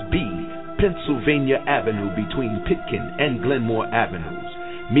 202B Pennsylvania Avenue between Pitkin and Glenmore Avenues.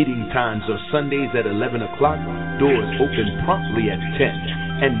 Meeting times are Sundays at 11 o'clock, doors open promptly at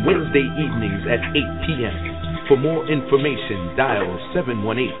 10, and Wednesday evenings at 8 p.m. For more information, dial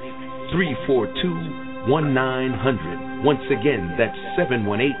 718-342-1900. Once again, that's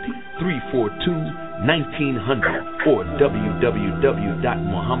 718-342-1900 or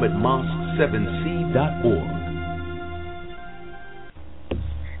www.muhammadmosque7c.org.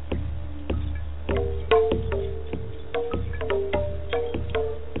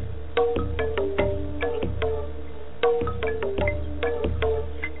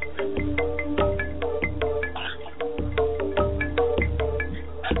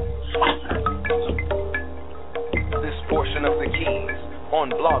 On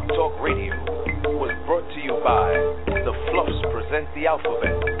Blog Talk Radio was brought to you by The Fluffs Present the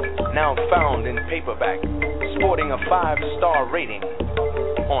Alphabet, now found in paperback, sporting a 5-star rating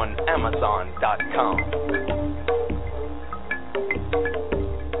on Amazon.com.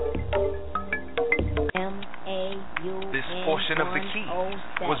 This portion of the key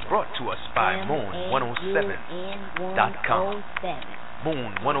was brought to us by Moon107.com.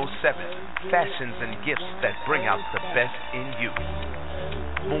 Moon 107, fashions and gifts that bring out the best in you.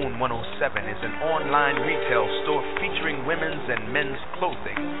 Moon 107 is an online retail store featuring women's and men's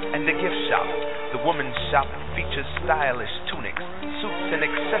clothing and a gift shop. The women's shop features stylish tunics, suits, and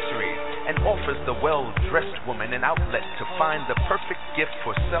accessories and offers the well-dressed woman an outlet to find the perfect gift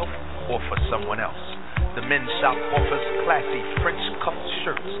for self or for someone else. The men's shop offers classy French cuffed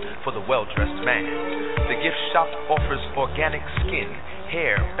shirts for the well-dressed man. The gift shop offers organic skin,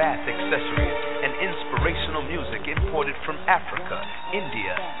 hair, bath accessories, and inspirational music imported from Africa,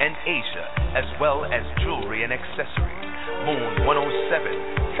 India, and Asia, as well as jewelry and accessories. Moon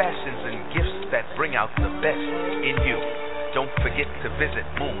 107, fashions and gifts that bring out the best in you. Don't forget to visit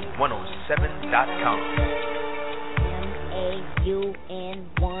moon107.com. MAUN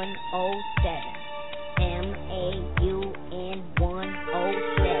 107. MAUN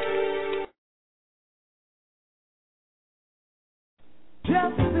 107.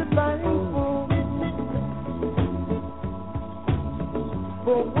 Just be thankful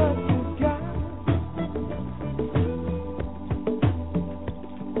for what you got.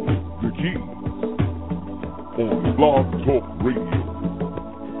 The Keys on Blog Talk Radio.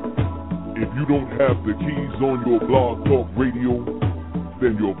 If you don't have the keys on your Blog Talk Radio,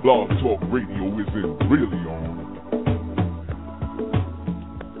 then your Blog Talk Radio isn't really on.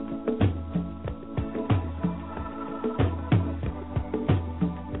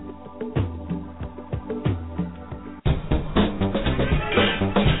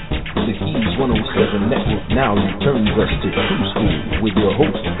 The Keys 107 Network now returns us to TRU Skool with your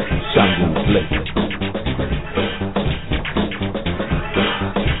host, Shango Blake.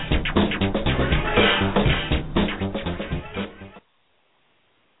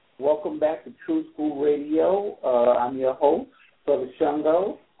 Welcome back to TRU Skool Radio. I'm your host, Brother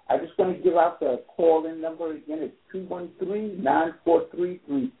Shango. I just want to give out the call-in number again. It's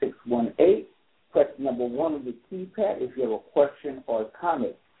 213-943-3618. Press number 1 on the keypad if you have a question or a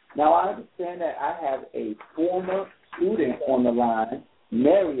comment. Now, I understand that I have a former student on the line,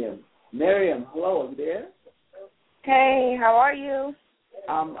 Miriam. Miriam, hello, are you there? Hey, how are you?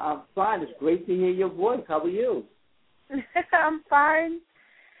 I'm fine. It's great to hear your voice. How are you? I'm fine.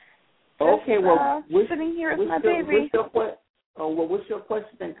 Okay, well, sitting here with my baby. What's your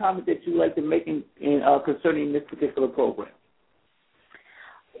question and comment that you'd like to make concerning this particular program?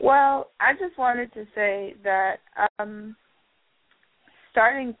 Well, I just wanted to say that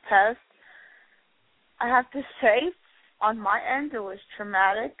starting PEST, I have to say, on my end, it was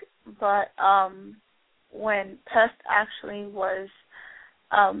traumatic. But when PEST actually was,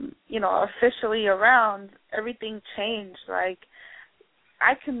 officially around, everything changed. Like,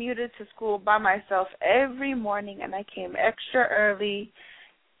 I commuted to school by myself every morning, and I came extra early.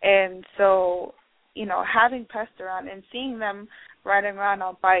 And so, having PEST around and seeing them riding around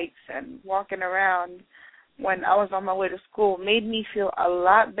on bikes and walking around when I was on my way to school made me feel a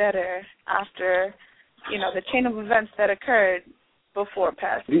lot better after, the chain of events that occurred before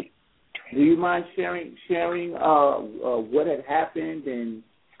PEST. Do you mind sharing what had happened and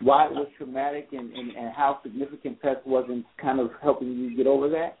why it was traumatic and how significant PEST was in kind of helping you get over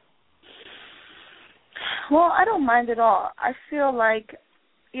that? Well, I don't mind at all. I feel like,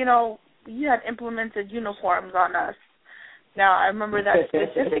 you had implemented uniforms on us, Now, I remember that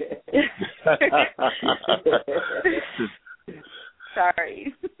specific...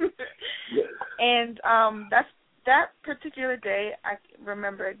 Sorry. And that particular day, I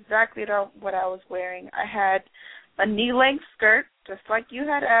remember exactly what I was wearing. I had a knee-length skirt, just like you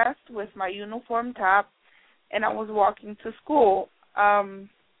had asked, with my uniform top, and I was walking to school. I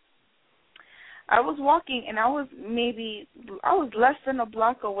was walking, and I was less than a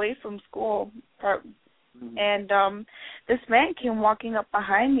block away from school, and this man came walking up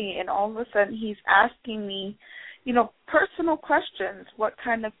behind me, and all of a sudden he's asking me, personal questions. What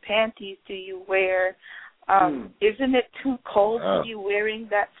kind of panties do you wear? Isn't it too cold for you wearing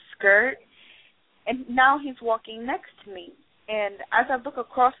that skirt? And now he's walking next to me. And as I look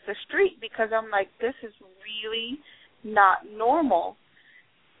across the street, because I'm like, this is really not normal.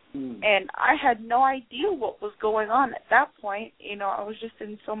 And I had no idea what was going on at that point. I was just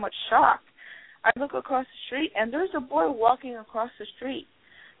in so much shock. I look across the street, and there's a boy walking across the street.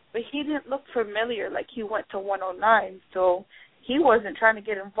 But he didn't look familiar, like he went to 109. So he wasn't trying to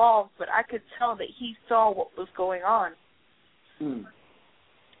get involved, but I could tell that he saw what was going on.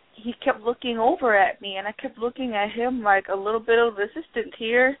 He kept looking over at me, and I kept looking at him like a little bit of resistance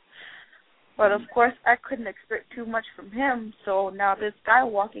here. But, of course, I couldn't expect too much from him. So now this guy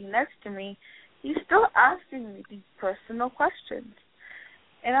walking next to me, he's still asking me these personal questions.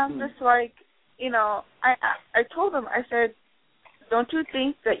 And I'm just like, I told him, I said, don't you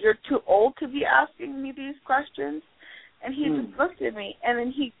think that you're too old to be asking me these questions? And he just looked at me.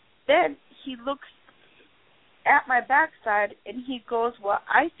 And then he looks at my backside, and he goes, well,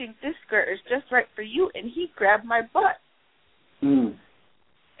 I think this skirt is just right for you. And he grabbed my butt. And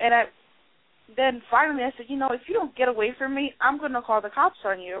then finally I said, if you don't get away from me, I'm going to call the cops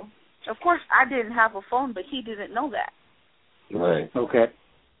on you. Of course, I didn't have a phone, but he didn't know that. Right. Okay.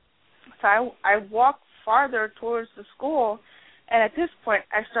 So I walked farther towards the school, and at this point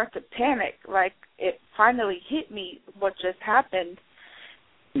I start to panic. Like, it finally hit me what just happened.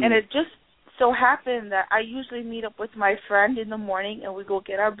 And it just so happened that I usually meet up with my friend in the morning, and we go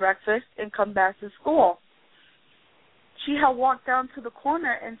get our breakfast and come back to school. She had walked down to the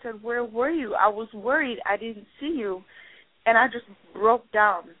corner and said, where were you? I was worried. I didn't see you. And I just broke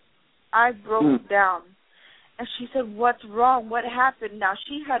down. I broke down. And she said, what's wrong? What happened? Now,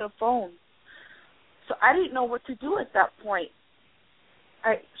 she had a phone. So I didn't know what to do at that point.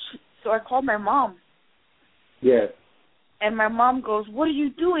 So I called my mom. Yes. And my mom goes, what are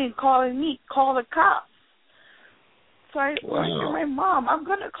you doing calling me? Call the cops. So I said, my mom, I'm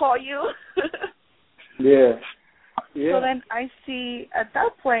going to call you. Yeah. So then at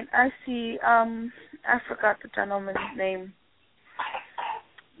that point, I forgot the gentleman's name,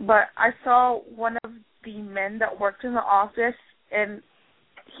 but I saw one of the men that worked in the office, and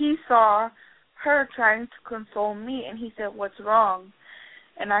he saw her trying to console me, and he said, what's wrong?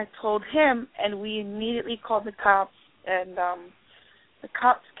 And I told him, and we immediately called the cops, and the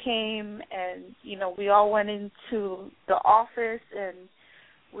cops came, and, we all went into the office, and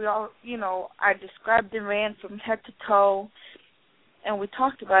we all, I described the man from head to toe, and we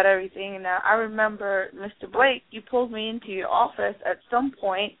talked about everything. And I remember, Mr. Blake, you pulled me into your office at some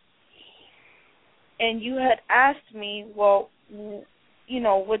point, and you had asked me, well,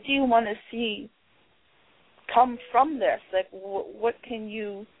 what do you want to see come from this? Like, what can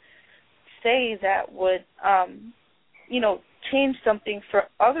you say that would, change something for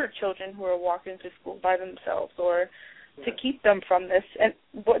other children who are walking to school by themselves, or to keep them from this? And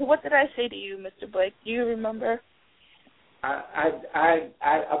what did I say to you, Mr. Blake? Do you remember? I'm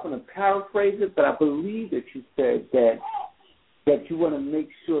going to paraphrase it, but I believe that you said that you want to make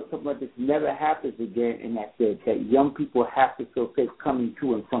sure something like this never happens again, and that young people have to feel safe coming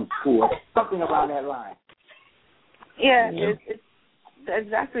to and from school. Something around that line. Yeah. It's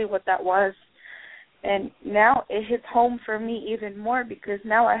exactly what that was. And now it hits home for me even more, because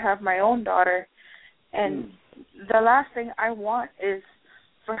now I have my own daughter, and the last thing I want is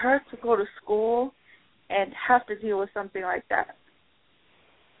for her to go to school and have to deal with something like that.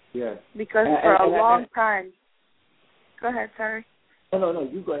 Yeah. Because for a long time... Go ahead, sorry. No,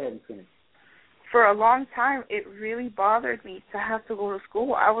 you go ahead and finish. For a long time, it really bothered me to have to go to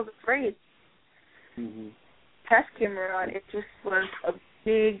school. I was afraid. Test came around. It just was a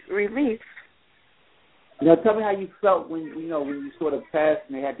big relief. Tell me how you felt when you sort of passed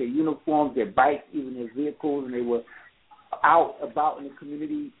and they had their uniforms, their bikes, even their vehicles, and they were out about in the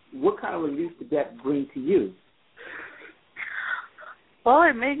community. What kind of relief did that bring to you? Well,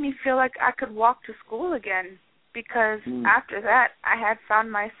 it made me feel like I could walk to school again, because after that, I had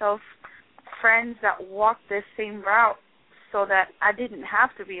found myself friends that walked this same route, so that I didn't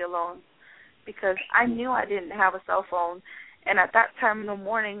have to be alone. because I knew I didn't have a cell phone. And at that time in the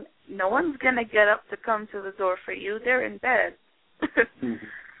morning, no one's going to get up to come to the door for you. They're in bed.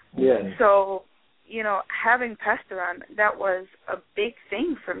 Yeah. So, having Pest around, that was a big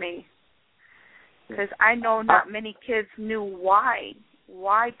thing for me. Because I know not many kids knew why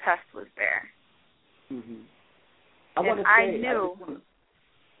Pest was there. Mm-hmm. I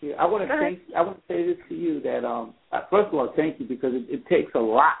want to say this to you that first of all, thank you, because it takes a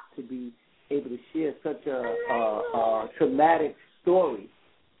lot to be able to share such a traumatic story.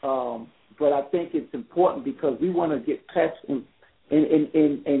 But I think it's important because we want to get Pest and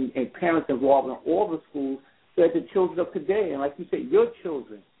parents involved in all the schools so that the children of today, and like you said, your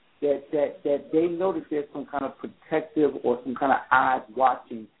children, that they know that there's some kind of protective or some kind of eyes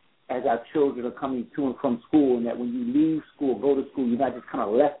watching as our children are coming to and from school, and that when you leave school, go to school, you're not just kind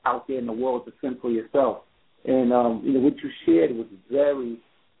of left out there in the world to fend for yourself. And what you shared was very,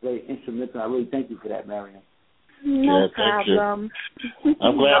 very instrumental. I really thank you for that, Mariam. No problem.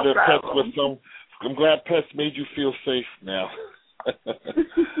 I'm glad that Pest was I'm glad Pest made you feel safe now.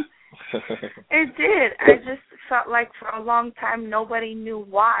 It did. I just felt like for a long time nobody knew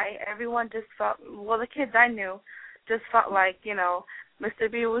why. Everyone just felt, the kids I knew just felt like,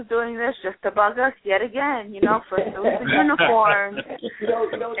 Mr. B was doing this just to bug us yet again, for suits and uniforms.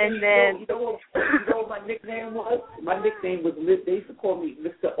 And then... You know what my nickname was? My nickname was, they used to call me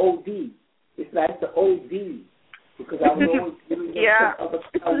Mr. O.D. It's the O.D. Because I was always giving them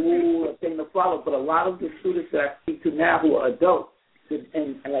some other rule or thing to follow. But a lot of the students that I speak to now who are adults,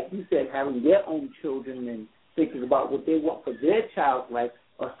 and like you said, having their own children and thinking about what they want for their child's life,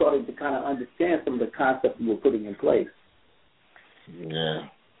 are starting to kind of understand some of the concepts we were putting in place. Yeah,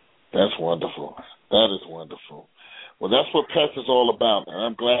 that's wonderful. That is wonderful. Well, that's what Pest is all about, and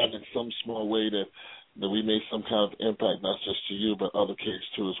I'm glad in some small way that we made some kind of impact, not just to you, but other kids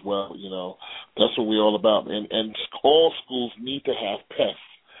too as well. That's what we're all about. And all schools need to have Pest,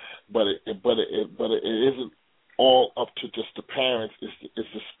 but it isn't all up to just the parents. It's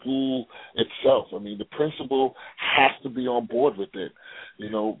the school itself. I mean, the principal has to be on board with it.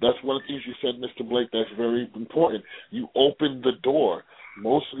 That's one of the things you said, Mr. Blake, that's very important. You open the door.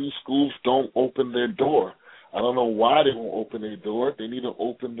 Most of these schools don't open their door. I don't know why they won't open their door. They need to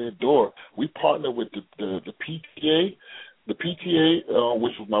open their door. We partner with the PTA,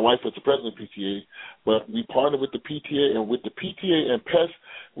 which was my wife was the president of PTA, but we partnered with the PTA, and with the PTA and Pest,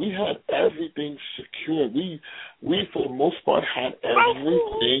 we had everything secured. We for the most part had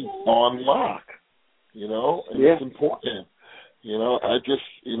everything on lock, and it's important. I just,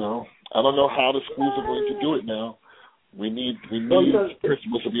 I don't know how the schools are going to do it now. We need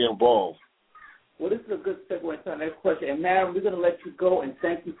principals to be involved. Well, this is a good segue to our next question. And, Mariam, we're going to let you go, and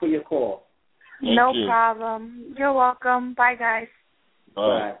thank you for your call. No problem. You're welcome. Bye, guys.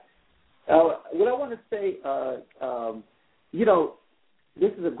 Bye. What I want to say,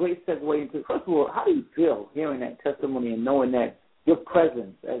 this is a great segue into, first of all, how do you feel hearing that testimony and knowing that your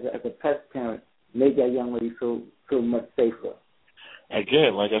presence as a Pest parent made that young lady feel much safer?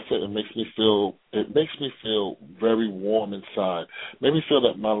 Again, like I said, it makes me feel very warm inside. It made me feel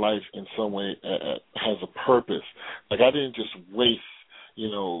that my life in some way has a purpose. Like I didn't just waste,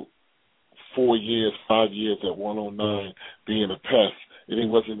 4 years, 5 years at 109 being a Pest. It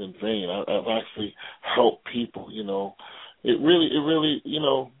wasn't in vain. I've actually helped people. It really,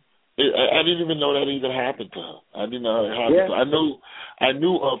 I didn't even know that even happened to her. I didn't know how it happened. Yeah. I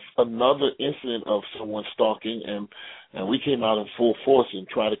knew of another incident of someone stalking, and we came out in full force and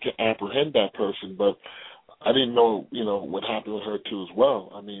tried to apprehend that person, but I didn't know, what happened with her too as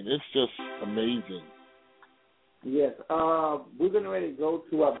well. I mean, it's just amazing. Yes. We're getting ready to go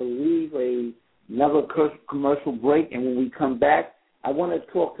to, I believe, another commercial break, and when we come back, I want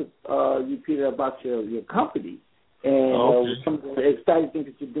to talk to you, Peter, about your company and some of the exciting things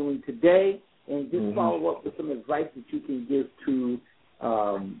that you're doing today, and just follow up with some advice that you can give to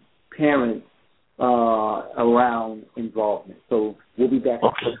parents around involvement. So we'll be back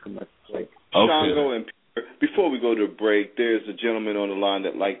after the commercial break. Shango and Peter, before we go to a break, there's a gentleman on the line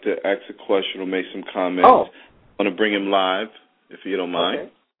that'd like to ask a question or make some comments. I want to bring him live, if you don't mind.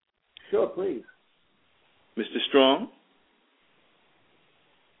 Okay. Sure, please. Mr. Strong?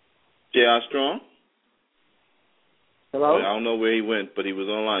 J.R. Strong? Hello? I don't know where he went, but he was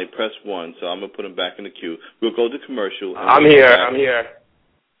online. He pressed 1, so I'm going to put him back in the queue. We'll go to commercial. I'm here.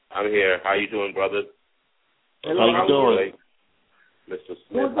 How you doing, brother? Hello, how you doing? Mr.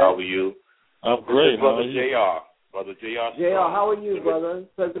 Smith, how are you? I'm great. Brother J.R. Brother J.R. J.R., how are you, brother?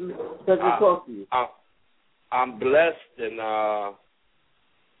 Pleasure to talk to you. I'm blessed and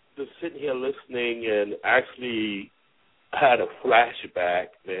just sitting here listening and actually had a flashback,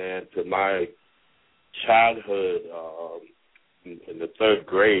 man, to my childhood in the third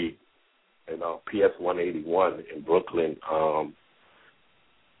grade in PS 181 in Brooklyn.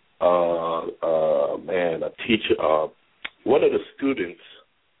 Man, a teacher, one of the students,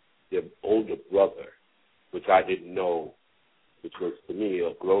 their older brother, which I didn't know, which was to me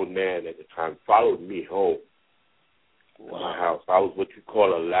a grown man at the time, followed me home to my house. I was what you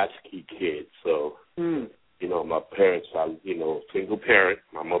call a latchkey kid. So, you know, my parents, single parent,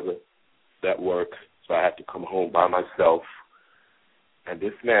 my mother at work, so I had to come home by myself. And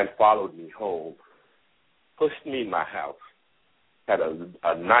this man followed me home, pushed me in my house, had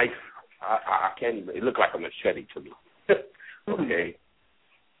a knife. I can't even, it looked like a machete to me. Okay.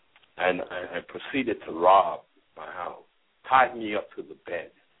 And proceeded to rob my house, tied me up to the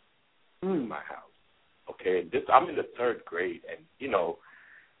bed in my house. Okay, I'm in the third grade, and you know,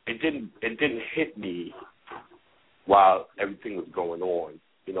 it didn't hit me while everything was going on.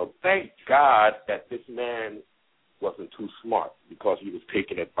 You know, thank God that this man wasn't too smart because he was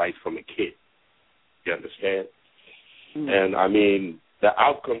taking advice from a kid. You understand? And I mean, the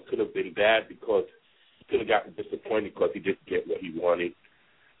outcome could have been bad because he could have gotten disappointed because he didn't get what he wanted,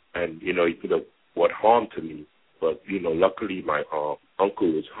 and you know, he could have brought harm to me. But you know, luckily my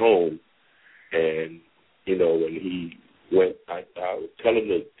uncle was home, and you know, when he went, I was telling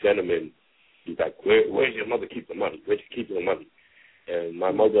the gentleman, he's like, where's your mother keep the money? Where'd you keep the money? And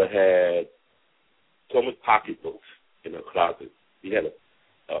my mother had so much pocketbooks in her closet. She had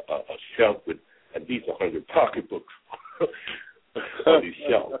a shelf with at least 100 pocketbooks on these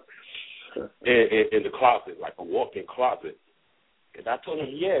shelves in the closet, like a walk-in closet. And I told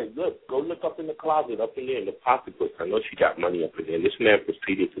him, yeah, look, go look up in the closet, up in there in the pocketbooks. I know she got money up in there. And this man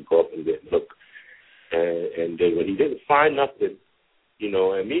proceeded to go up in there and look. And then when he didn't find nothing, you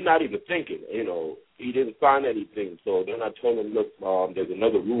know, and me not even thinking, you know, he didn't find anything. So then I told him, look, there's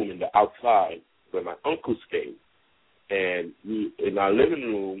another room in the outside where my uncle stayed. And in our living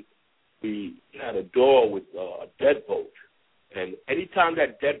room, we had a door with a deadbolt. And anytime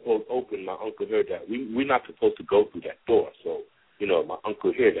that deadbolt opened, my uncle heard that. We're not supposed to go through that door. So, you know, my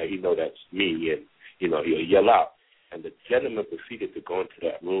uncle heard that. He know that's me. And, you know, he'll yell out. And the gentleman proceeded to go into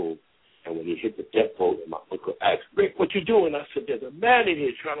that room. And when he hit the deadbolt, my uncle asked, Rick, what you doing? I said, there's a man in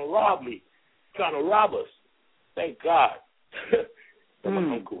here trying to rob me, trying to rob us. Thank God. And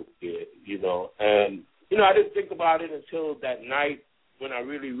my uncle was dead, you know. And, you know, I didn't think about it until that night when I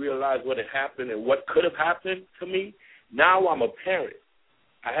really realized what had happened and what could have happened to me. Now I'm a parent.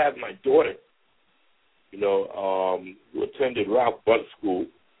 I have my daughter, you know, who attended Ralph Bunce School,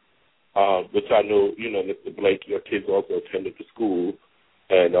 which I know, you know, Mr. Blake, your kids also attended the school.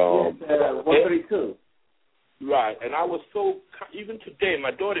 And 132. Right, and I was so, even today,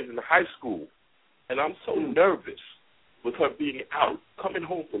 my daughter's in high school, and I'm so nervous with her being out, coming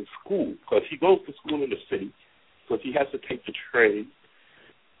home from school, because she goes to school in the city, because she has to take the train,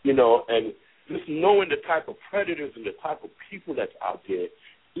 you know, and just knowing the type of predators and the type of people that's out there,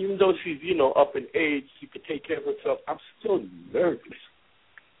 even though she's, you know, up in age, she could take care of herself, I'm still nervous.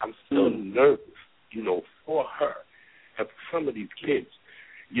 I'm still nervous, you know, for her and for some of these kids,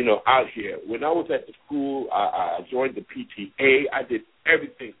 you know, out here. When I was at the school, I joined the PTA. I did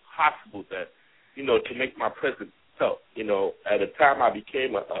everything possible that, you know, to make my presence felt. You know, at the time I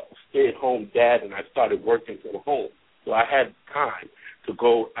became a stay-at-home dad and I started working from home. So I had time to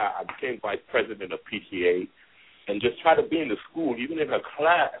go. I became vice president of PTA and just try to be in the school, even in her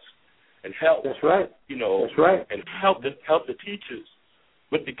class, and help. That's right. You know, that's right. And help the teachers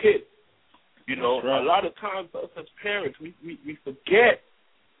with the kids. You know, a lot of times us as parents, we forget.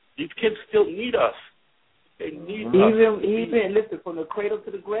 These kids still need us. They need us. Even listen, from the cradle to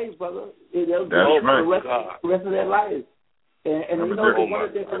the grave, brother. They'll go for the rest of their lives. And you know,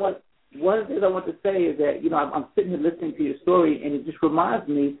 one of the things I want to say is that, you know, I'm sitting here listening to your story, and it just reminds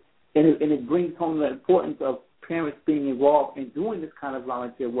me, and it brings home the importance of parents being involved in doing this kind of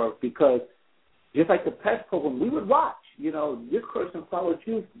volunteer work, because just like the PESS program, we would watch. You know, this person followed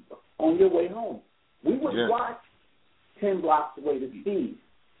you on your way home. We would watch 10 blocks away to Steve.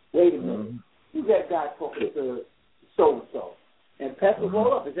 Wait a minute. Who's that guy talking to so-and-so? And PESS would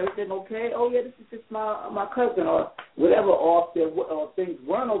roll up. Is everything okay? Oh, yeah, this is just my cousin or whatever. Or if things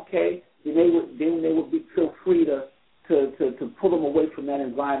weren't okay, then they would feel free to pull them away from that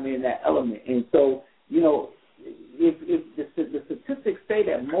environment and that element. And so, you know, if the statistics say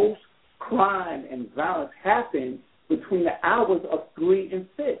that most crime and violence happen between the hours of 3 and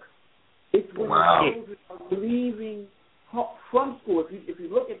 6. It's when the children are leaving from school. If you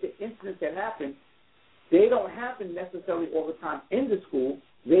look at the incidents that happen, they don't happen necessarily all the time in the school.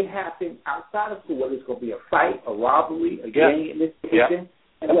 they happen outside of school, whether it's going to be a fight, a robbery, a gang investigation.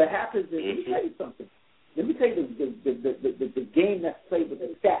 And what happens is, let me tell you something. Let me tell you the game that's played with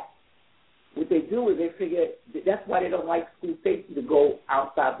the stats. What they do is they figure that's why they don't like school safety to go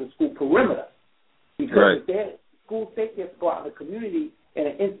outside the school perimeter. Because if their school safety has to go out in the community and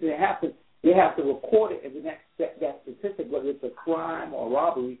an incident happens, they have to record it, and the next that statistic, whether it's a crime or a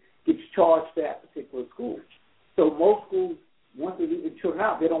robbery, gets charged to that particular school. So most schools, once they leave the children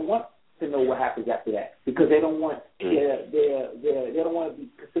out, they don't want to know what happens after that because they don't want they don't want to be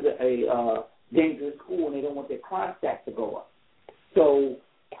considered a dangerous school, and they don't want their crime stats to go up. So,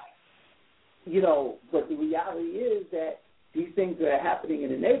 but the reality is that these things that are happening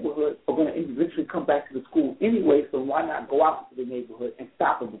in the neighborhood are going to eventually come back to the school anyway, so why not go out to the neighborhood and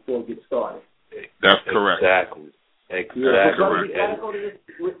stop them before it gets started? That's correct. Exactly. We got to go to this.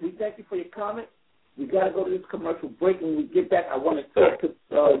 We thank you for your comment. We got to go to this commercial break. When we get back, I want to talk to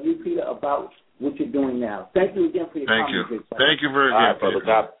you, Peter, about what you're doing now. Thank you again for your comment. Thank you very much, brother.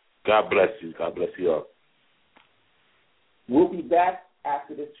 God bless you. God bless you all. We'll be back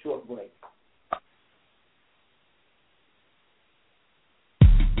after this short break.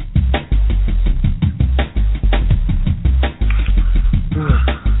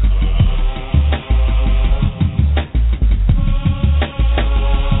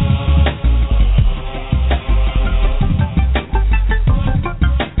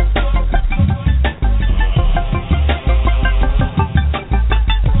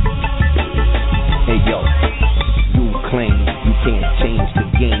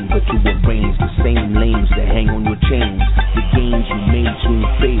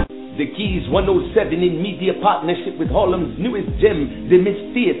 The Keys 107 in media partnership with Harlem's newest gem, the Miss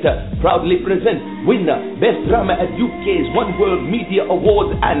Theatre, proudly present winner, Best Drama at UK's One World Media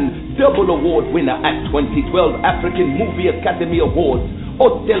Awards and double award winner at 2012 African Movie Academy Awards,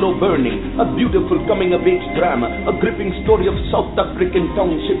 Othello Burning, a beautiful coming-of-age drama, a gripping story of South African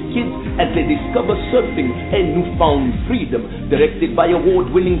township kids as they discover surfing and newfound freedom. Directed by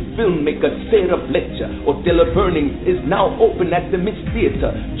award-winning filmmaker Sarah Fletcher, Othello Burning is now open at the Miss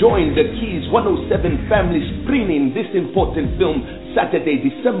Theatre. Join the Keys 107 family screening this important film Saturday,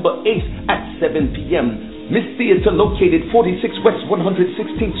 December 8th at 7 p.m. Miss Theatre located 46 West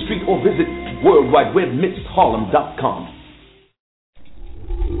 116th Street or visit worldwidewebmissharlem.com.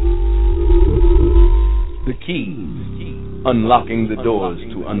 The Keys, unlocking the doors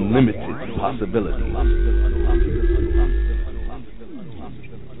to unlimited possibilities.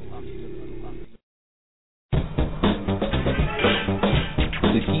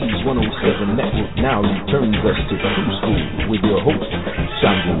 The Keys 107 Network now returns us to True School with your host,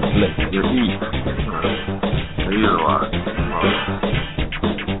 Shango Blake.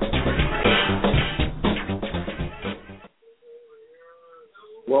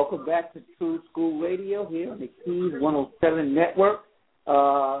 Welcome back to True School Radio here on the Keys 107 Network.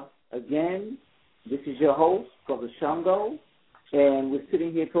 Again, this is your host, Brother Shango, and we're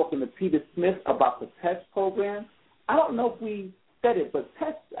sitting here talking to Peter Smith about the PEST program. I don't know if we said it, but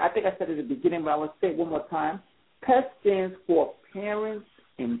PEST, I think I said it at the beginning, but I'll say it one more time. PEST stands for Parents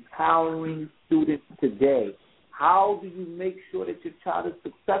Empowering Students Today. How do you make sure that your child is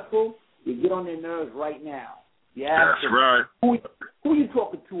successful? You get on their nerves right now. Yeah, that's right. Who you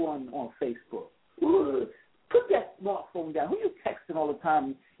talking to on Facebook? Put that smartphone down. Who you texting all the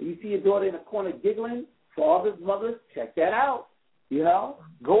time? And you see your daughter in the corner giggling, fathers, mothers, check that out.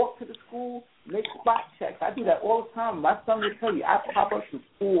 Go up to the school, make spot checks. I do that all the time. My son will tell you, I pop up to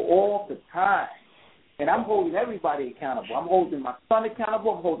school all the time. And I'm holding everybody accountable. I'm holding my son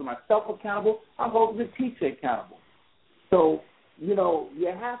accountable. I'm holding myself accountable. I'm holding the teacher accountable. So, you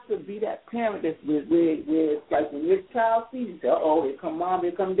have to be that parent that's where it's like when your child sees you, say, uh-oh, here come mom,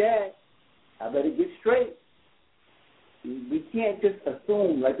 here come dad. I better get straight. We can't just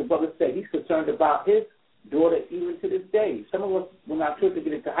assume, like the brother said, he's concerned about his daughter even to this day. Some of us, when our children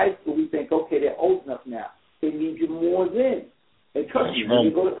get into high school, we think, okay, they're old enough now. They need you more then. And trust me, when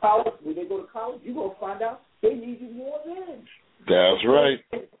they go to college, you're going to find out they need you more then. That's right.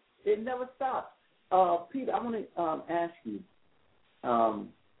 It never stops. Peter, I want to ask you,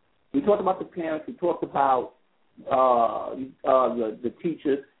 we talked about the parents, we talked about the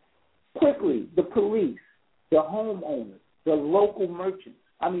teachers. Quickly, the police, the homeowners, the local merchants.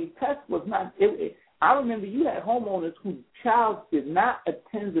 I mean, PEST was not I remember you had homeowners whose child did not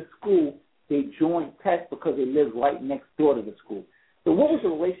attend the school. They joined PEST because they lived right next door to the school. So what was the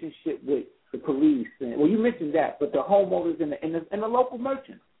relationship with the police? Well, you mentioned that, but the homeowners and the local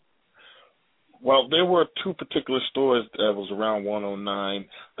merchants. Well, there were two particular stores that was around 109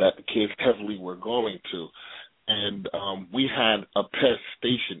 that the kids heavily were going to. and we had a pest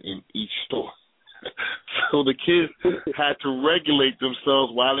station in each store. So the kids had to regulate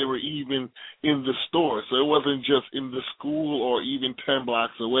themselves while they were even in the store. So it wasn't just in the school or even 10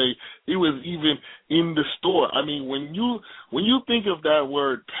 blocks away. It was even in the store. I mean, when you think of that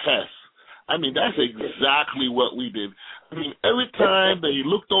word pest, I mean, that's exactly what we did. I mean, every time they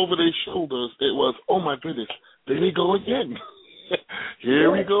looked over their shoulders, it was, oh, my goodness, there they go again.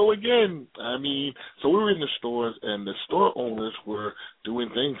 Here we go again. I mean, so we were in the stores, and the store owners were doing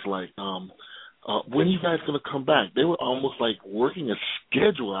things like, when are you guys going to come back? They were almost like working a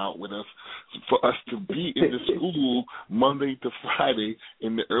schedule out with us for us to be in the school Monday to Friday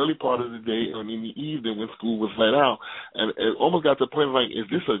in the early part of the day and in the evening when school was let out. And it almost got to the point of like, is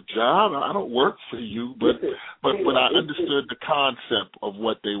this a job? I don't work for you. But I understood the concept of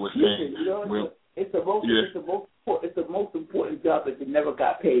what they were saying. It's the most important job that you never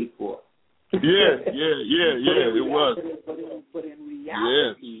got paid for. Yeah, it was. But in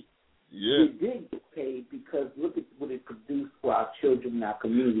reality, we did get paid because look at what it produced for our children and our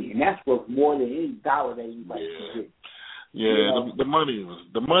community, and that's worth more than any dollar that anybody could get. Yeah, the money.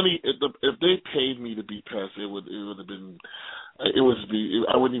 If they paid me to be pest, it would have been.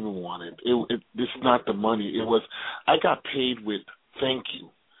 I wouldn't even want it. It's not the money. It was. I got paid with thank you.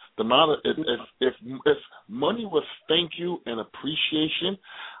 The amount of if money was thank you and appreciation,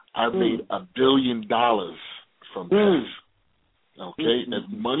 I made $1 billion from pest. Okay, and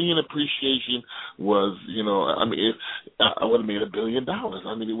money and appreciation was, I mean, I would have made $1 billion.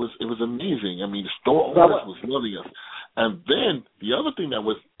 I mean, it was amazing. I mean, the store owners was loving us. And then the other thing that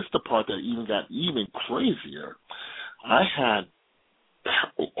was, this the part that even got even crazier. I had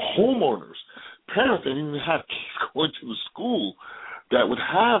homeowners, parents that even had kids going to the school that would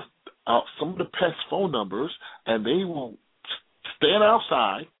have some of the pest phone numbers, and they will stand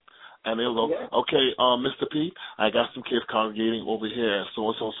outside. And they'll go, okay, Mr. P, I got some kids congregating over here,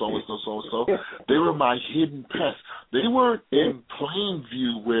 so-and-so. They were my hidden pests. They weren't in plain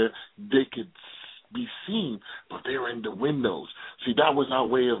view where they could be seen, but they were in the windows. See, that was our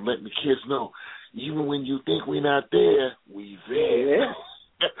way of letting the kids know, even when you think we're not there, we there.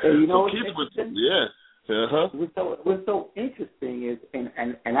 And so kids would, What's so interesting is, and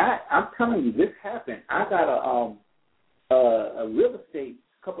I'm telling you, this happened. I got a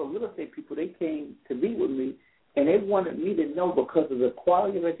couple of real estate people, they came to meet with me, and they wanted me to know because of the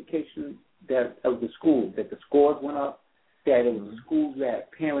quality of education of the school, that the scores went up, that it was a school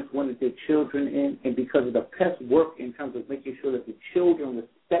that parents wanted their children in, and because of the pest work in terms of making sure that the children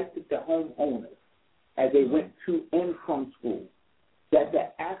respected the homeowners as they went to and from school, that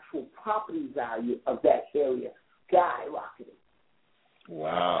the actual property value of that area skyrocketed.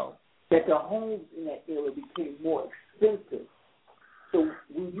 Wow. That the homes in that area became more expensive. So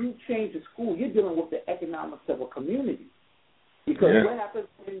when you change the school, you're dealing with the economics of a community. Because what happens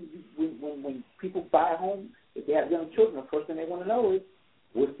when people buy a home, if they have young children, the first thing they want to know is,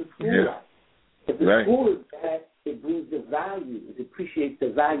 what's the school like? If the school is bad, it brings the value. It appreciates the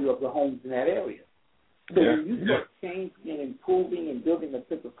value of the homes in that area. So when you start changing and improving and building a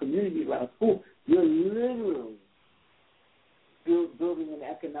sense of community around school, you're literally building an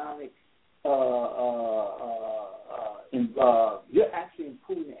economic you're actually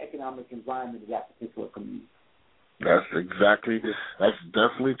improving the economic environment of that particular community. That's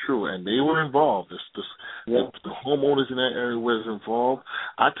definitely true, and they were involved. The homeowners in that area was involved.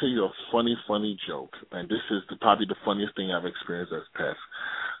 I'll tell you a funny joke, and this is probably the funniest thing I've experienced as pest.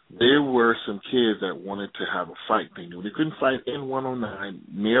 There were some kids that wanted to have a fight. They knew they couldn't fight in 109,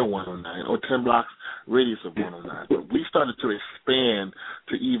 near 109, or 10 blocks radius of 109. But we started to expand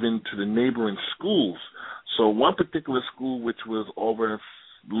to the neighboring schools. So one particular school, which was over in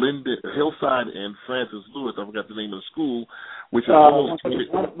Hillside and Francis Lewis, I forgot the name of the school, which is almost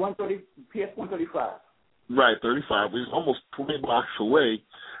 135. Right, 35. We was almost 20 blocks away.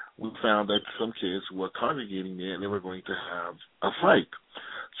 We found that some kids were congregating there, and they were going to have a fight.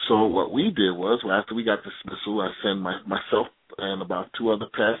 So what we did was, after we got dismissal, I sent myself and about two other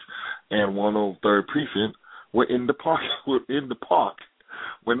pests and 103rd Precinct were in the park.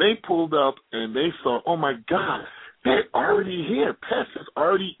 When they pulled up and they saw, oh my God, they're already here. Pest is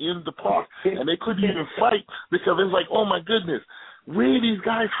already in the park, and they couldn't even fight because it's like, oh my goodness, where are these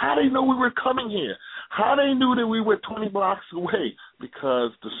guys? How they know we were coming here? How they knew that we were 20 blocks away?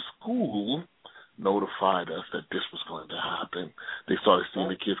 Because the school notified us that this was going to happen. They started seeing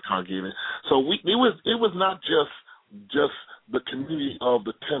the kids congregating. So it was not just the community of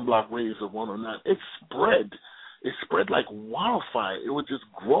the 10-block radius of 109. It spread. It spread like wildfire. It was just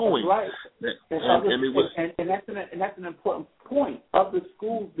growing. That's right. And that's an important point. Other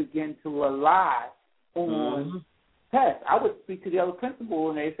schools begin to rely on pests. I would speak to the other principal,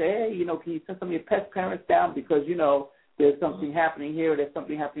 and they say, hey, can you send some of your pest parents down because, there's something happening here, there's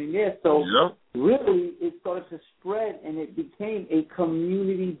something happening there. So really it started to spread, and it became a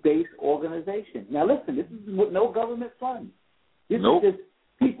community-based organization. Now, listen, this is with no government funds. This is just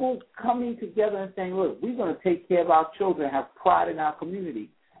people coming together and saying, look, we're going to take care of our children and have pride in our community.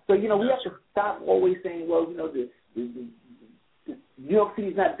 So, we have to stop always saying, well, New York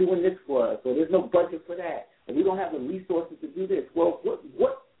City's not doing this for us, or there's no budget for that, and we don't have the resources to do this. Well,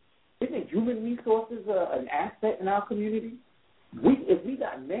 what isn't human resources an asset in our community? If we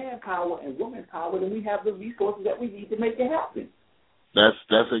got manpower and woman power, then we have the resources that we need to make it happen. That's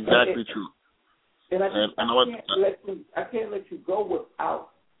exactly true. And I can't let you go without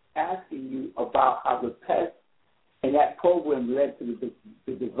asking you about how the PEST and that program led to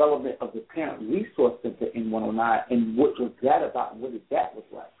the development of the Parent Resource Center in 109, and what was that about, and what did that look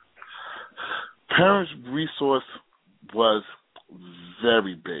like? Parents Resource was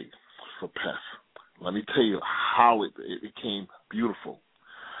very big for PEST. Let me tell you how it became beautiful.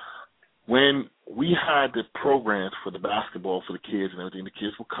 When we had the programs for the basketball for the kids and everything, the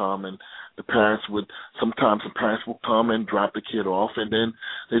kids would come, and sometimes the parents would come and drop the kid off, and then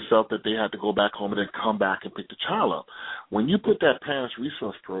they felt that they had to go back home and then come back and pick the child up. When you put that Parents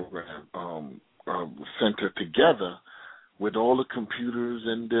Resource Program center together with all the computers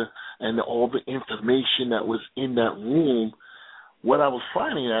and all the information that was in that room, what I was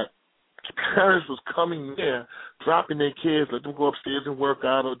finding that parents was coming there, dropping their kids, let them go upstairs and work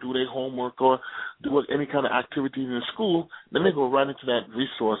out or do their homework or do any kind of activities in the school. Then they go right into that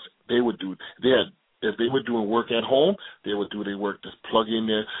resource they would do. If they were doing work at home, they would do their work, just plug in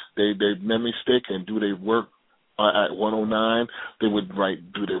their memory stick and do their work at 109. They would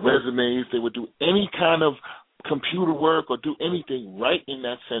do their resumes. They would do any kind of computer work or do anything right in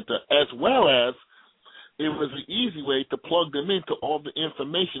that center, as well as it was an easy way to plug them into all the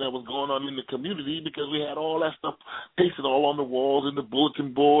information that was going on in the community, because we had all that stuff pasted all on the walls and the bulletin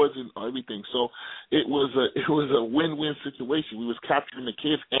boards and everything. So it was a win-win situation. We was capturing the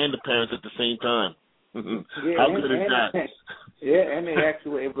kids and the parents at the same time. How good is that? Yeah, and they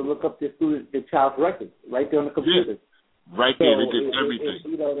actually were able to look up their child's records right there on the computer. Yeah. Right there, they did everything.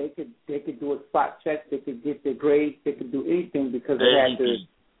 They could do a spot check. They could get their grades. They could do anything because they had the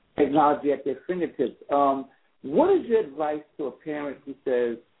technology at their fingertips. What is your advice to a parent who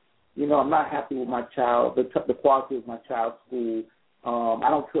says, I'm not happy with my child, the quality of my child's school, I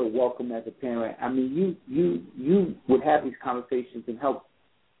don't feel welcome as a parent? I mean, you would have these conversations and help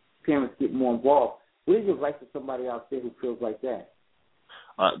parents get more involved. What is your advice to somebody out there who feels like that?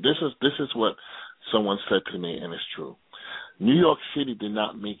 This is what someone said to me, and it's true. New York City did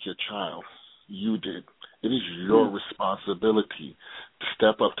not make your child. You did. It is your responsibility to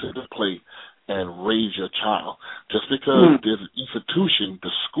step up to the plate and raise your child. Just because there's an institution,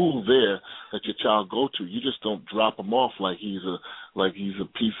 the school there that your child go to, you just don't drop him off like he's a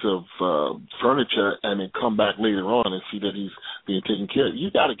piece of furniture and then come back later on and see that he's being taken care of.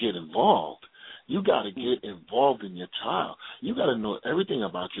 You got to get involved. You got to get involved in your child. You got to know everything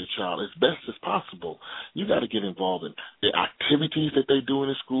about your child as best as possible. You got to get involved in the activities that they do in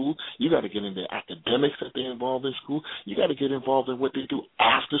the school. You got to get in the academics that they're involved in school. You got to get involved in what they do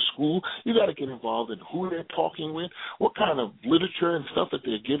after school. You got to get involved in who they're talking with, what kind of literature and stuff that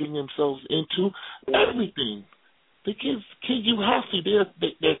they're getting themselves into, everything. The kids you have to,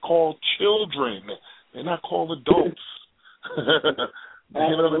 they're called children. They're not called adults. You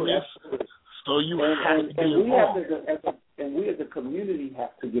know what I mean? So you have to get involved. And we as a community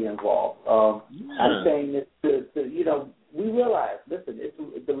have to get involved. I'm saying this to we realize, listen,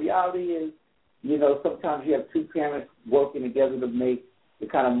 the reality is, sometimes you have two parents working together to make the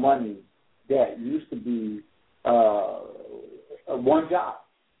kind of money that used to be one job.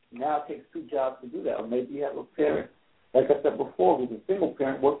 Now it takes two jobs to do that. Or maybe you have a parent, like I said before, who's a single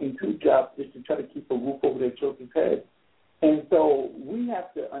parent working two jobs just to try to keep a roof over their children's heads. And so we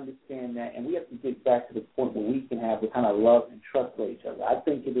have to understand that, and we have to get back to the point where we can have the kind of love and trust for each other. I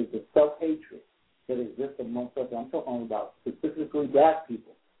think it is the self-hatred that exists amongst us. I'm talking about specifically black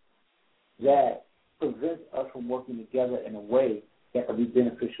people that prevents us from working together in a way that can be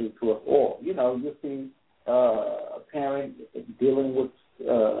beneficial to us all. You'll see a parent dealing with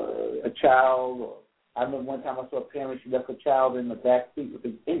a child. Or I remember one time I saw a parent, she left her child in the back seat with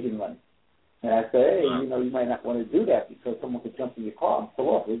the engine running. And I said, hey, you might not want to do that because someone could jump in your car and pull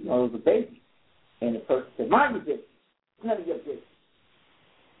off. It was a baby. And the person said, mind your business. It's none of your business.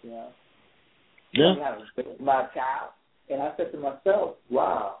 My child. And I said to myself,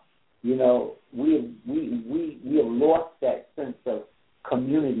 wow, we have lost that sense of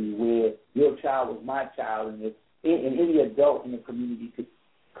community where your child was my child, and any adult in the community could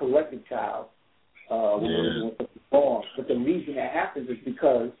correct a child when something's wrong. But the reason that happens is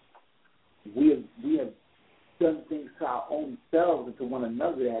because we have done things to our own selves and to one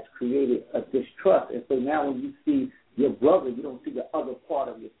another that has created a distrust. And so now when you see your brother, you don't see the other part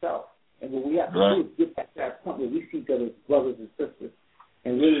of yourself. And what we have to do is get back to that point where we see each other as brothers and sisters.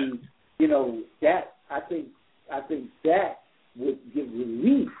 And really, that I think that would give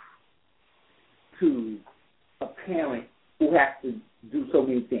relief to a parent who has to do so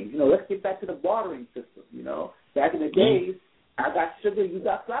many things. Let's get back to the bartering system. Back in the days, I got sugar, you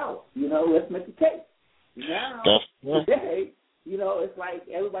got flour. Let's make a cake. Now, today, it's like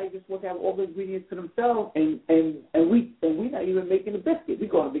everybody just wants to have all the ingredients to themselves, and we're not even making a biscuit. We're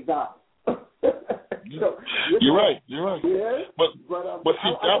going to McDonald's. So, you're right. Yeah, but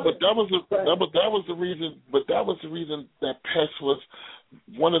that was the reason that PES was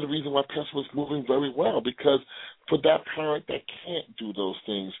one of the reasons why PES was moving very well, because for that parent that can't do those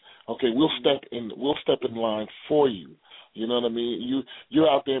things, okay, we'll step in line for you. You know what I mean? You're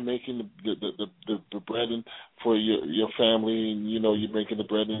out there making the bread for your family, and you're making the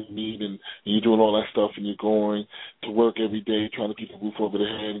bread and meat, and you're doing all that stuff, and you're going to work every day trying to keep a roof over the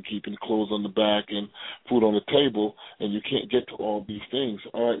head and keeping clothes on the back and food on the table, and you can't get to all these things.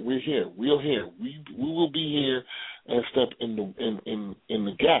 All right, we're here. We're here. We will be here and step in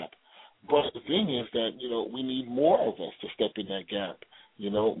the gap. But the thing is that we need more of us to step in that gap.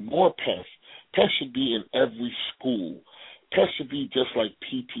 More PES. PES should be in every school. PES should be just like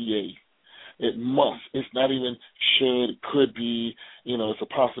PTA. It must. It's not even should, could be, it's a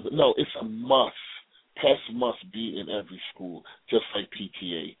possibility. No, it's a must. PES must be in every school, just like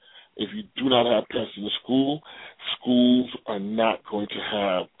PTA. If you do not have PES in the school, schools are not going to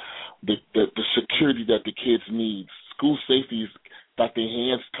have the security that the kids need. School safety has got their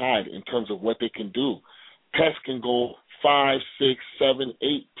hands tied in terms of what they can do. PES can go 5, 6, 7,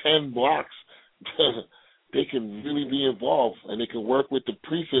 8, 10 blocks. They can really be involved, and they can work with the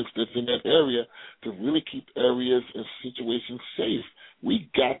precincts that's in that area to really keep areas and situations safe. We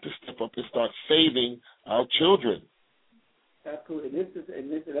got to step up and start saving our children. Absolutely.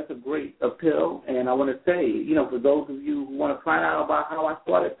 That's a great appeal, and I want to say, for those of you who want to find out about how I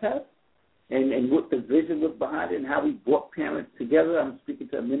started PES and what the vision was behind it and how we brought parents together, I'm speaking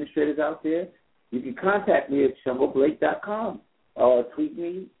to administrators out there. You can contact me at shumboblake.com or tweet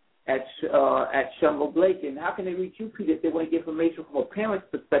me at Shumbo Blake. And how can they reach you, Peter, if they want to get information from a parent's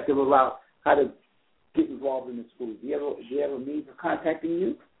perspective about how to get involved in the school? Do you have a means of contacting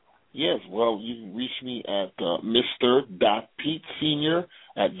you? Yes, well, you can reach me at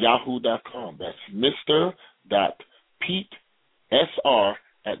mr.petesenior@yahoo.com. That's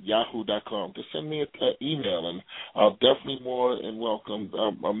mr.petesr@yahoo.com. Just send me an email, and I'll definitely more than welcome.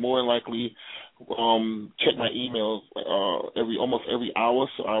 I'm more than likely check my emails almost every hour,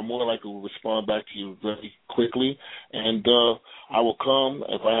 so I'm more likely to respond back to you very quickly. And I will come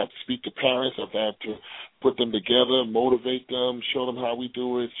if I have to speak to parents, if I have to put them together, motivate them, show them how we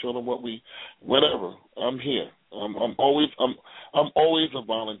do it, show them whatever. I'm here. I'm always a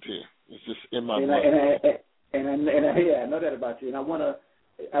volunteer. It's just in my blood. I know that about you. And I want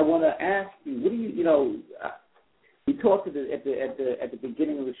to ask you, what do we talked at the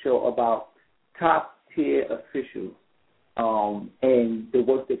beginning of the show about top tier officials and the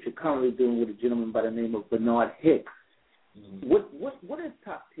work that you're currently doing with a gentleman by the name of Bernard Hicks. Mm-hmm. What is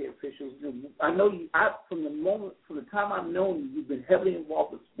top tier officials? I know from the time I've known you, you've been heavily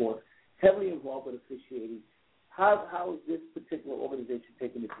involved with sports, heavily involved with officiating. How is this particular organization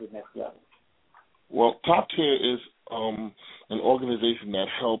taking it to the next level? Well, Top Tier is an organization that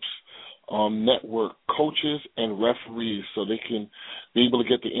helps network coaches and referees so they can be able to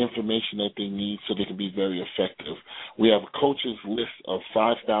get the information that they need so they can be very effective. We have a coaches list of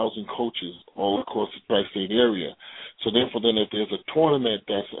 5,000 coaches all across the tri-state area. So therefore, then if there's a tournament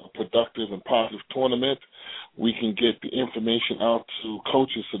that's a productive and positive tournament, we can get the information out to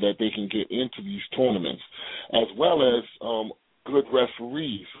coaches so that they can get into these tournaments, as well as good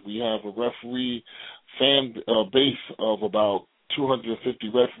referees. We have a referee fan base of about 250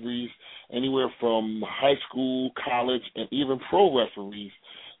 referees, anywhere from high school, college, and even pro referees.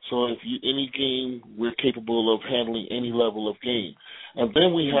 So if any game, we're capable of handling any level of game. And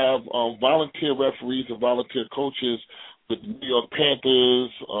then we have volunteer referees and volunteer coaches with the New York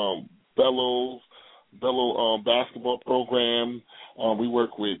Panthers, Bellow basketball program. We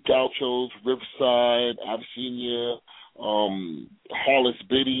work with Gauchos, Riverside, Abyssinia, Hollis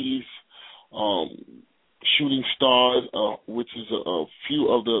Biddies, Shooting Stars, which is a few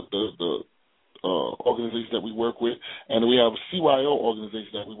of the organizations that we work with, and we have a CYO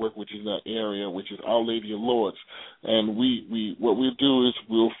organization that we work with in that area, which is Our Lady of Lords. And what we do is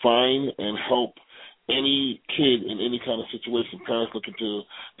we'll find and help any kid in any kind of situation. Parents looking to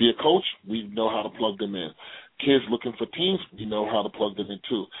be a coach, we know how to plug them in. Kids looking for teams, we know how to plug them in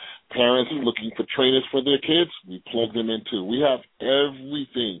too. Parents looking for trainers for their kids, we plug them in too. We have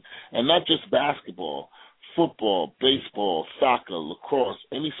everything, and not just basketball, football, baseball, soccer, lacrosse,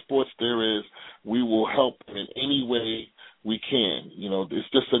 any sports there is, we will help in any way we can. It's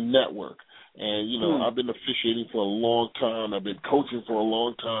just a network. And, I've been officiating for a long time. I've been coaching for a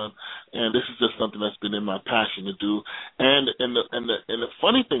long time. And this is just something that's been in my passion to do. And the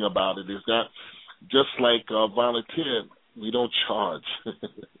funny thing about it is that just like volunteer, we don't charge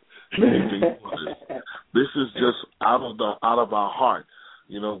anything for this. This is just out of our heart.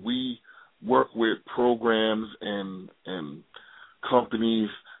 We work with programs and companies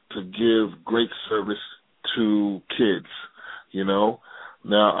to give great service to kids.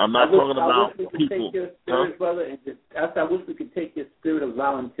 Now, I'm not talking about people. I wish we could take your spirit of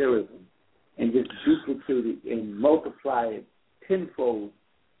volunteerism and just duplicate it and multiply it tenfold,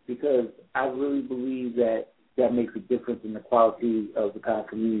 because I really believe that makes a difference in the quality of the kind of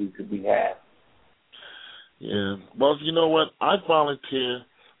communities that we have. Yeah. Well, you know what? I volunteer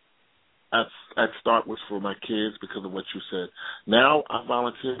at start was for my kids because of what you said. Now I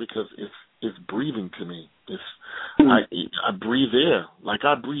volunteer because it's breathing to me. I breathe air. Like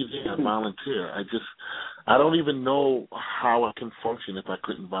I breathe air, I volunteer. I don't even know how I can function if I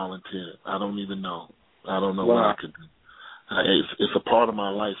couldn't volunteer. I don't even know. I don't know what I could do. It's a part of my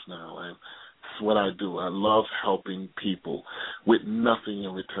life now. It's what I do. I love helping people with nothing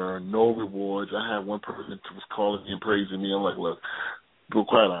in return, no rewards. I had one person who was calling me and praising me. I'm like, look,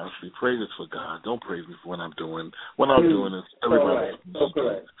 quite honestly, praise is for God. Don't praise me for what I'm doing. What I'm doing is everybody. Don't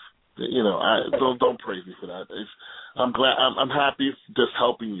praise me for that. I'm glad. I'm happy just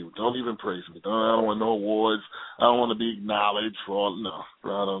helping you. Don't even praise me. I don't want no awards. I don't want to be acknowledged for all. No,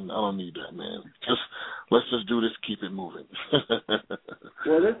 I don't need that, man. Let's just do this. Keep it moving.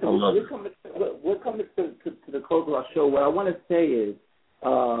 Well, listen. We're coming to the close of our show. What I want to say is,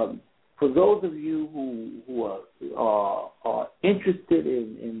 for those of you who are interested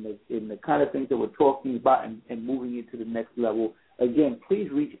in the kind of things that we're talking about and moving into the next level, again,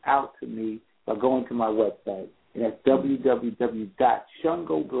 please reach out to me by going to my website. And that's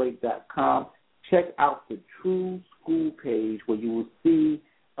www.shungoblake.com. Check out the TRU Skool page where you will see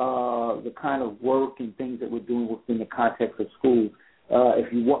the kind of work and things that we're doing within the context of schools.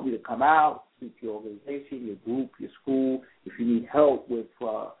 If you want me to come out, speak to your organization, your group, your school, if you need help with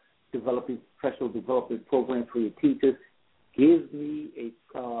developing professional development programs for your teachers, shoot me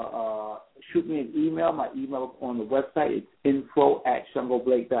an email. My email is on the website. It's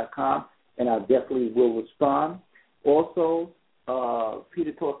info@shungoblake.com, and I definitely will respond. Also,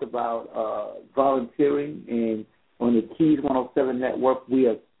 Peter talked about volunteering, and on the Keys 107 network, we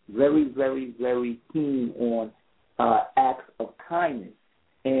are very, very, very keen on acts of kindness.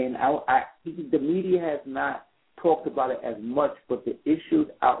 And the media has not talked about it as much, but the issues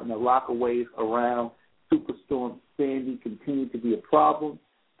out in the Rockaways around Superstorm Sandy continue to be a problem.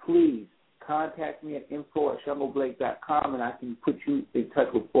 Please contact me at info@shungoblake.com, and I can put you in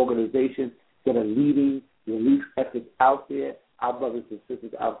touch with organizations that are leading relief efforts out there. Our brothers and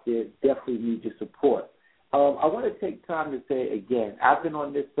sisters out there definitely need your support. I want to take time to say again, I've been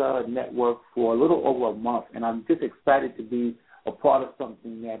on this network for a little over a month, and I'm just excited to be a part of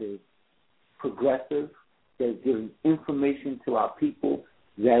something that is progressive, that is giving information to our people,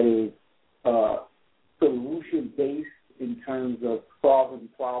 that is solution-based in terms of solving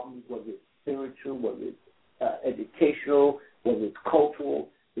problems, whether it's spiritual, whether it's educational, whether it's cultural.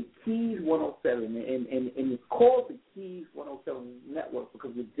 The Keys 107, and it's called the Keys 107 Network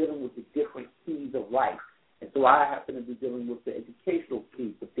because we're dealing with the different keys of life. And so I happen to be dealing with the educational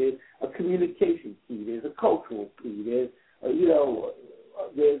key, but there's a communication key, there's a cultural key, there's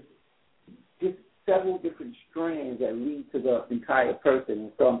just several different strands that lead to the entire person.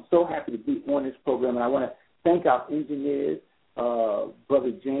 And so I'm so happy to be on this program, and I want to thank our engineers,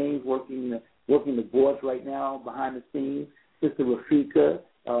 Brother James working the boards right now behind the scenes, Sister Rafika,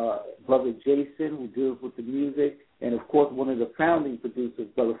 Brother Jason who deals with the music, and of course one of the founding producers,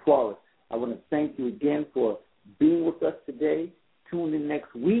 Brother Forrest. I want to thank you again for being with us today. Tune in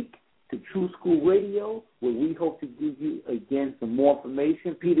next week to True School Radio, where we hope to give you again some more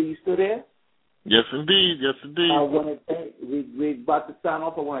information. Peter, you still there? Yes, indeed. Yes, indeed. I want to thank. We're about to sign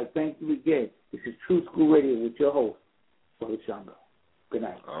off. I want to thank you again. This is True School Radio with your host, Brother Shungo. Good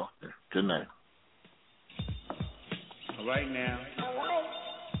night. Okay. Good night. All right now. All right.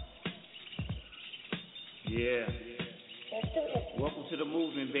 Yeah. Welcome to the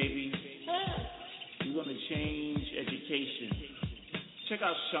movement, baby. We're going to change education. Check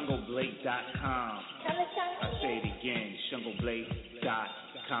out ShungoBlake.com. I say it again,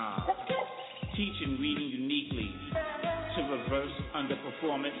 ShungoBlake.com. Teaching reading uniquely to reverse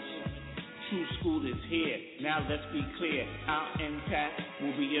underperformance. True School is here. Now let's be clear. Our impact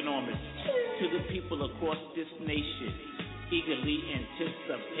will be enormous. To the people across this nation, eagerly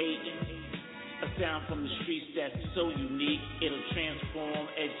anticipating a sound from the streets that's so unique, it'll transform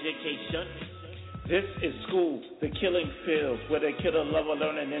education. This is Skool, the killing field, where they kill the love of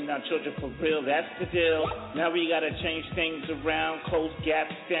learning and our children for real. That's the deal. Now we gotta change things around, close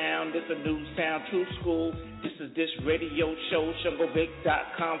gaps down. This a new sound, True School. This is this radio show,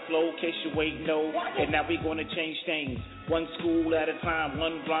 ShungoBlake.com flow, in case you ain't know. And now we gonna change things, one school at a time,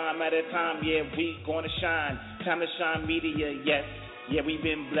 one rhyme at a time. Yeah, we gonna shine. Time to shine media, yes. Yeah, we've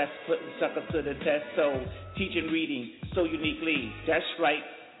been blessed, putting suckers to the test. So, teaching reading so uniquely. That's right,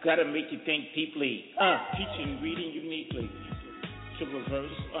 gotta make you think deeply. Teaching reading uniquely to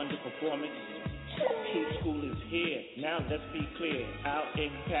reverse underperformance. True School is here. Now let's be clear. Our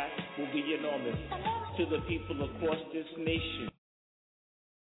impact will be enormous to the people across this nation.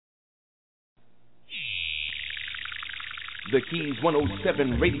 The Keys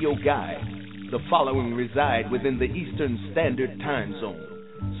 107 Radio Guide. The following reside within the Eastern Standard Time Zone.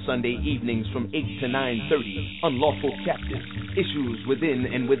 Sunday evenings from 8 to 9:30. Unlawful captives. Issues within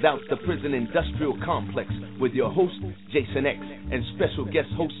and without the prison industrial complex with your host, Jason X, and special guest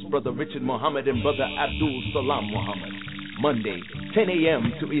hosts, Brother Richard Muhammad and Brother Abdul Salam Muhammad. Monday, 10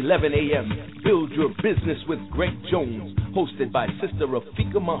 a.m. to 11 a.m. Build Your Business with Greg Jones, hosted by Sister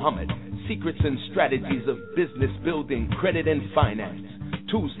Rafika Muhammad. Secrets and strategies of business building, credit and finance.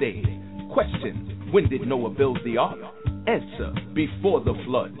 Tuesday, question, when did Noah build the ark? Answer, before the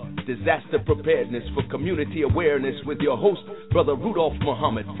flood. Disaster preparedness for community awareness with your host, Brother Rudolph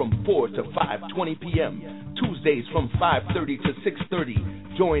Muhammad, from 4 to 5:20 p.m. Tuesdays from 5:30 to 6:30.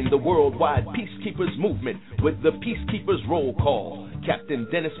 Join the worldwide Peacekeepers movement with the Peacekeepers Roll Call. Captain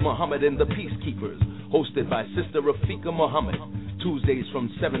Dennis Muhammad and the Peacekeepers, hosted by Sister Rafika Muhammad. Tuesdays from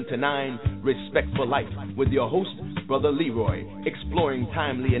 7 to 9, Respect for Life, with your host, Brother Leroy, exploring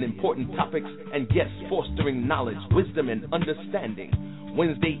timely and important topics and guests fostering knowledge, wisdom, and understanding.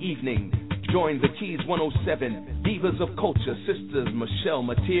 Wednesday evening, join the Keys 107, Divas of Culture, Sisters Michelle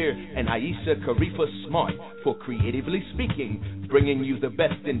Mateer and Aisha Karifa Smart, for Creatively Speaking, bringing you the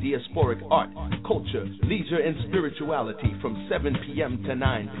best in diasporic art, culture, leisure, and spirituality from 7 p.m. to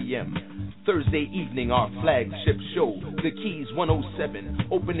 9 p.m. Thursday evening, our flagship show, The Keys 107,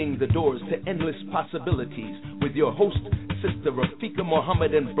 opening the doors to endless possibilities with your host, Sister Rafika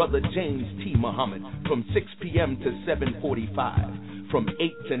Muhammad and Brother James T. Muhammad, from 6 p.m. to 7:45. From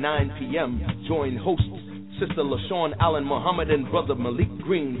 8 to 9 p.m., join hosts Sister LaShawn Allen Muhammad and Brother Malik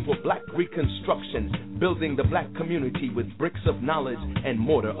Green for Black Reconstruction, building the black community with bricks of knowledge and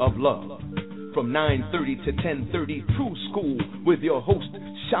mortar of love. From 9:30 to 10:30, True School with your host,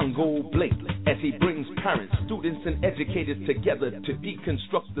 Shango Blake, as he brings parents, students, and educators together to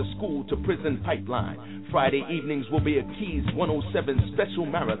deconstruct the school to prison pipeline. Friday evenings will be a Keys 107 special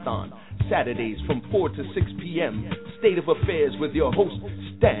marathon. Saturdays from 4 to 6 p.m., State of Affairs with your host,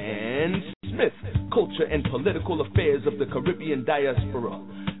 Stan Smith, culture and political affairs of the Caribbean diaspora.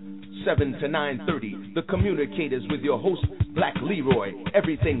 7 to 9:30, The Communicators with your host, Black Leroy,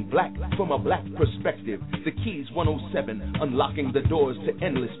 everything black from a black perspective. The Keys 107, unlocking the doors to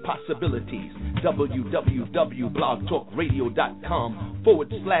endless possibilities.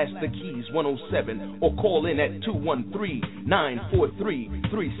 www.blogtalkradio.com/The Keys 107, or call in at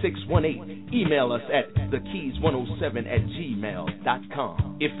 213-943-3618. Email us at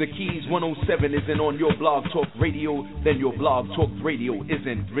thekeys107@gmail.com. If the Keys 107 isn't on your Blog Talk Radio, then your Blog Talk Radio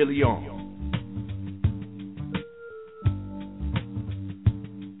isn't really on.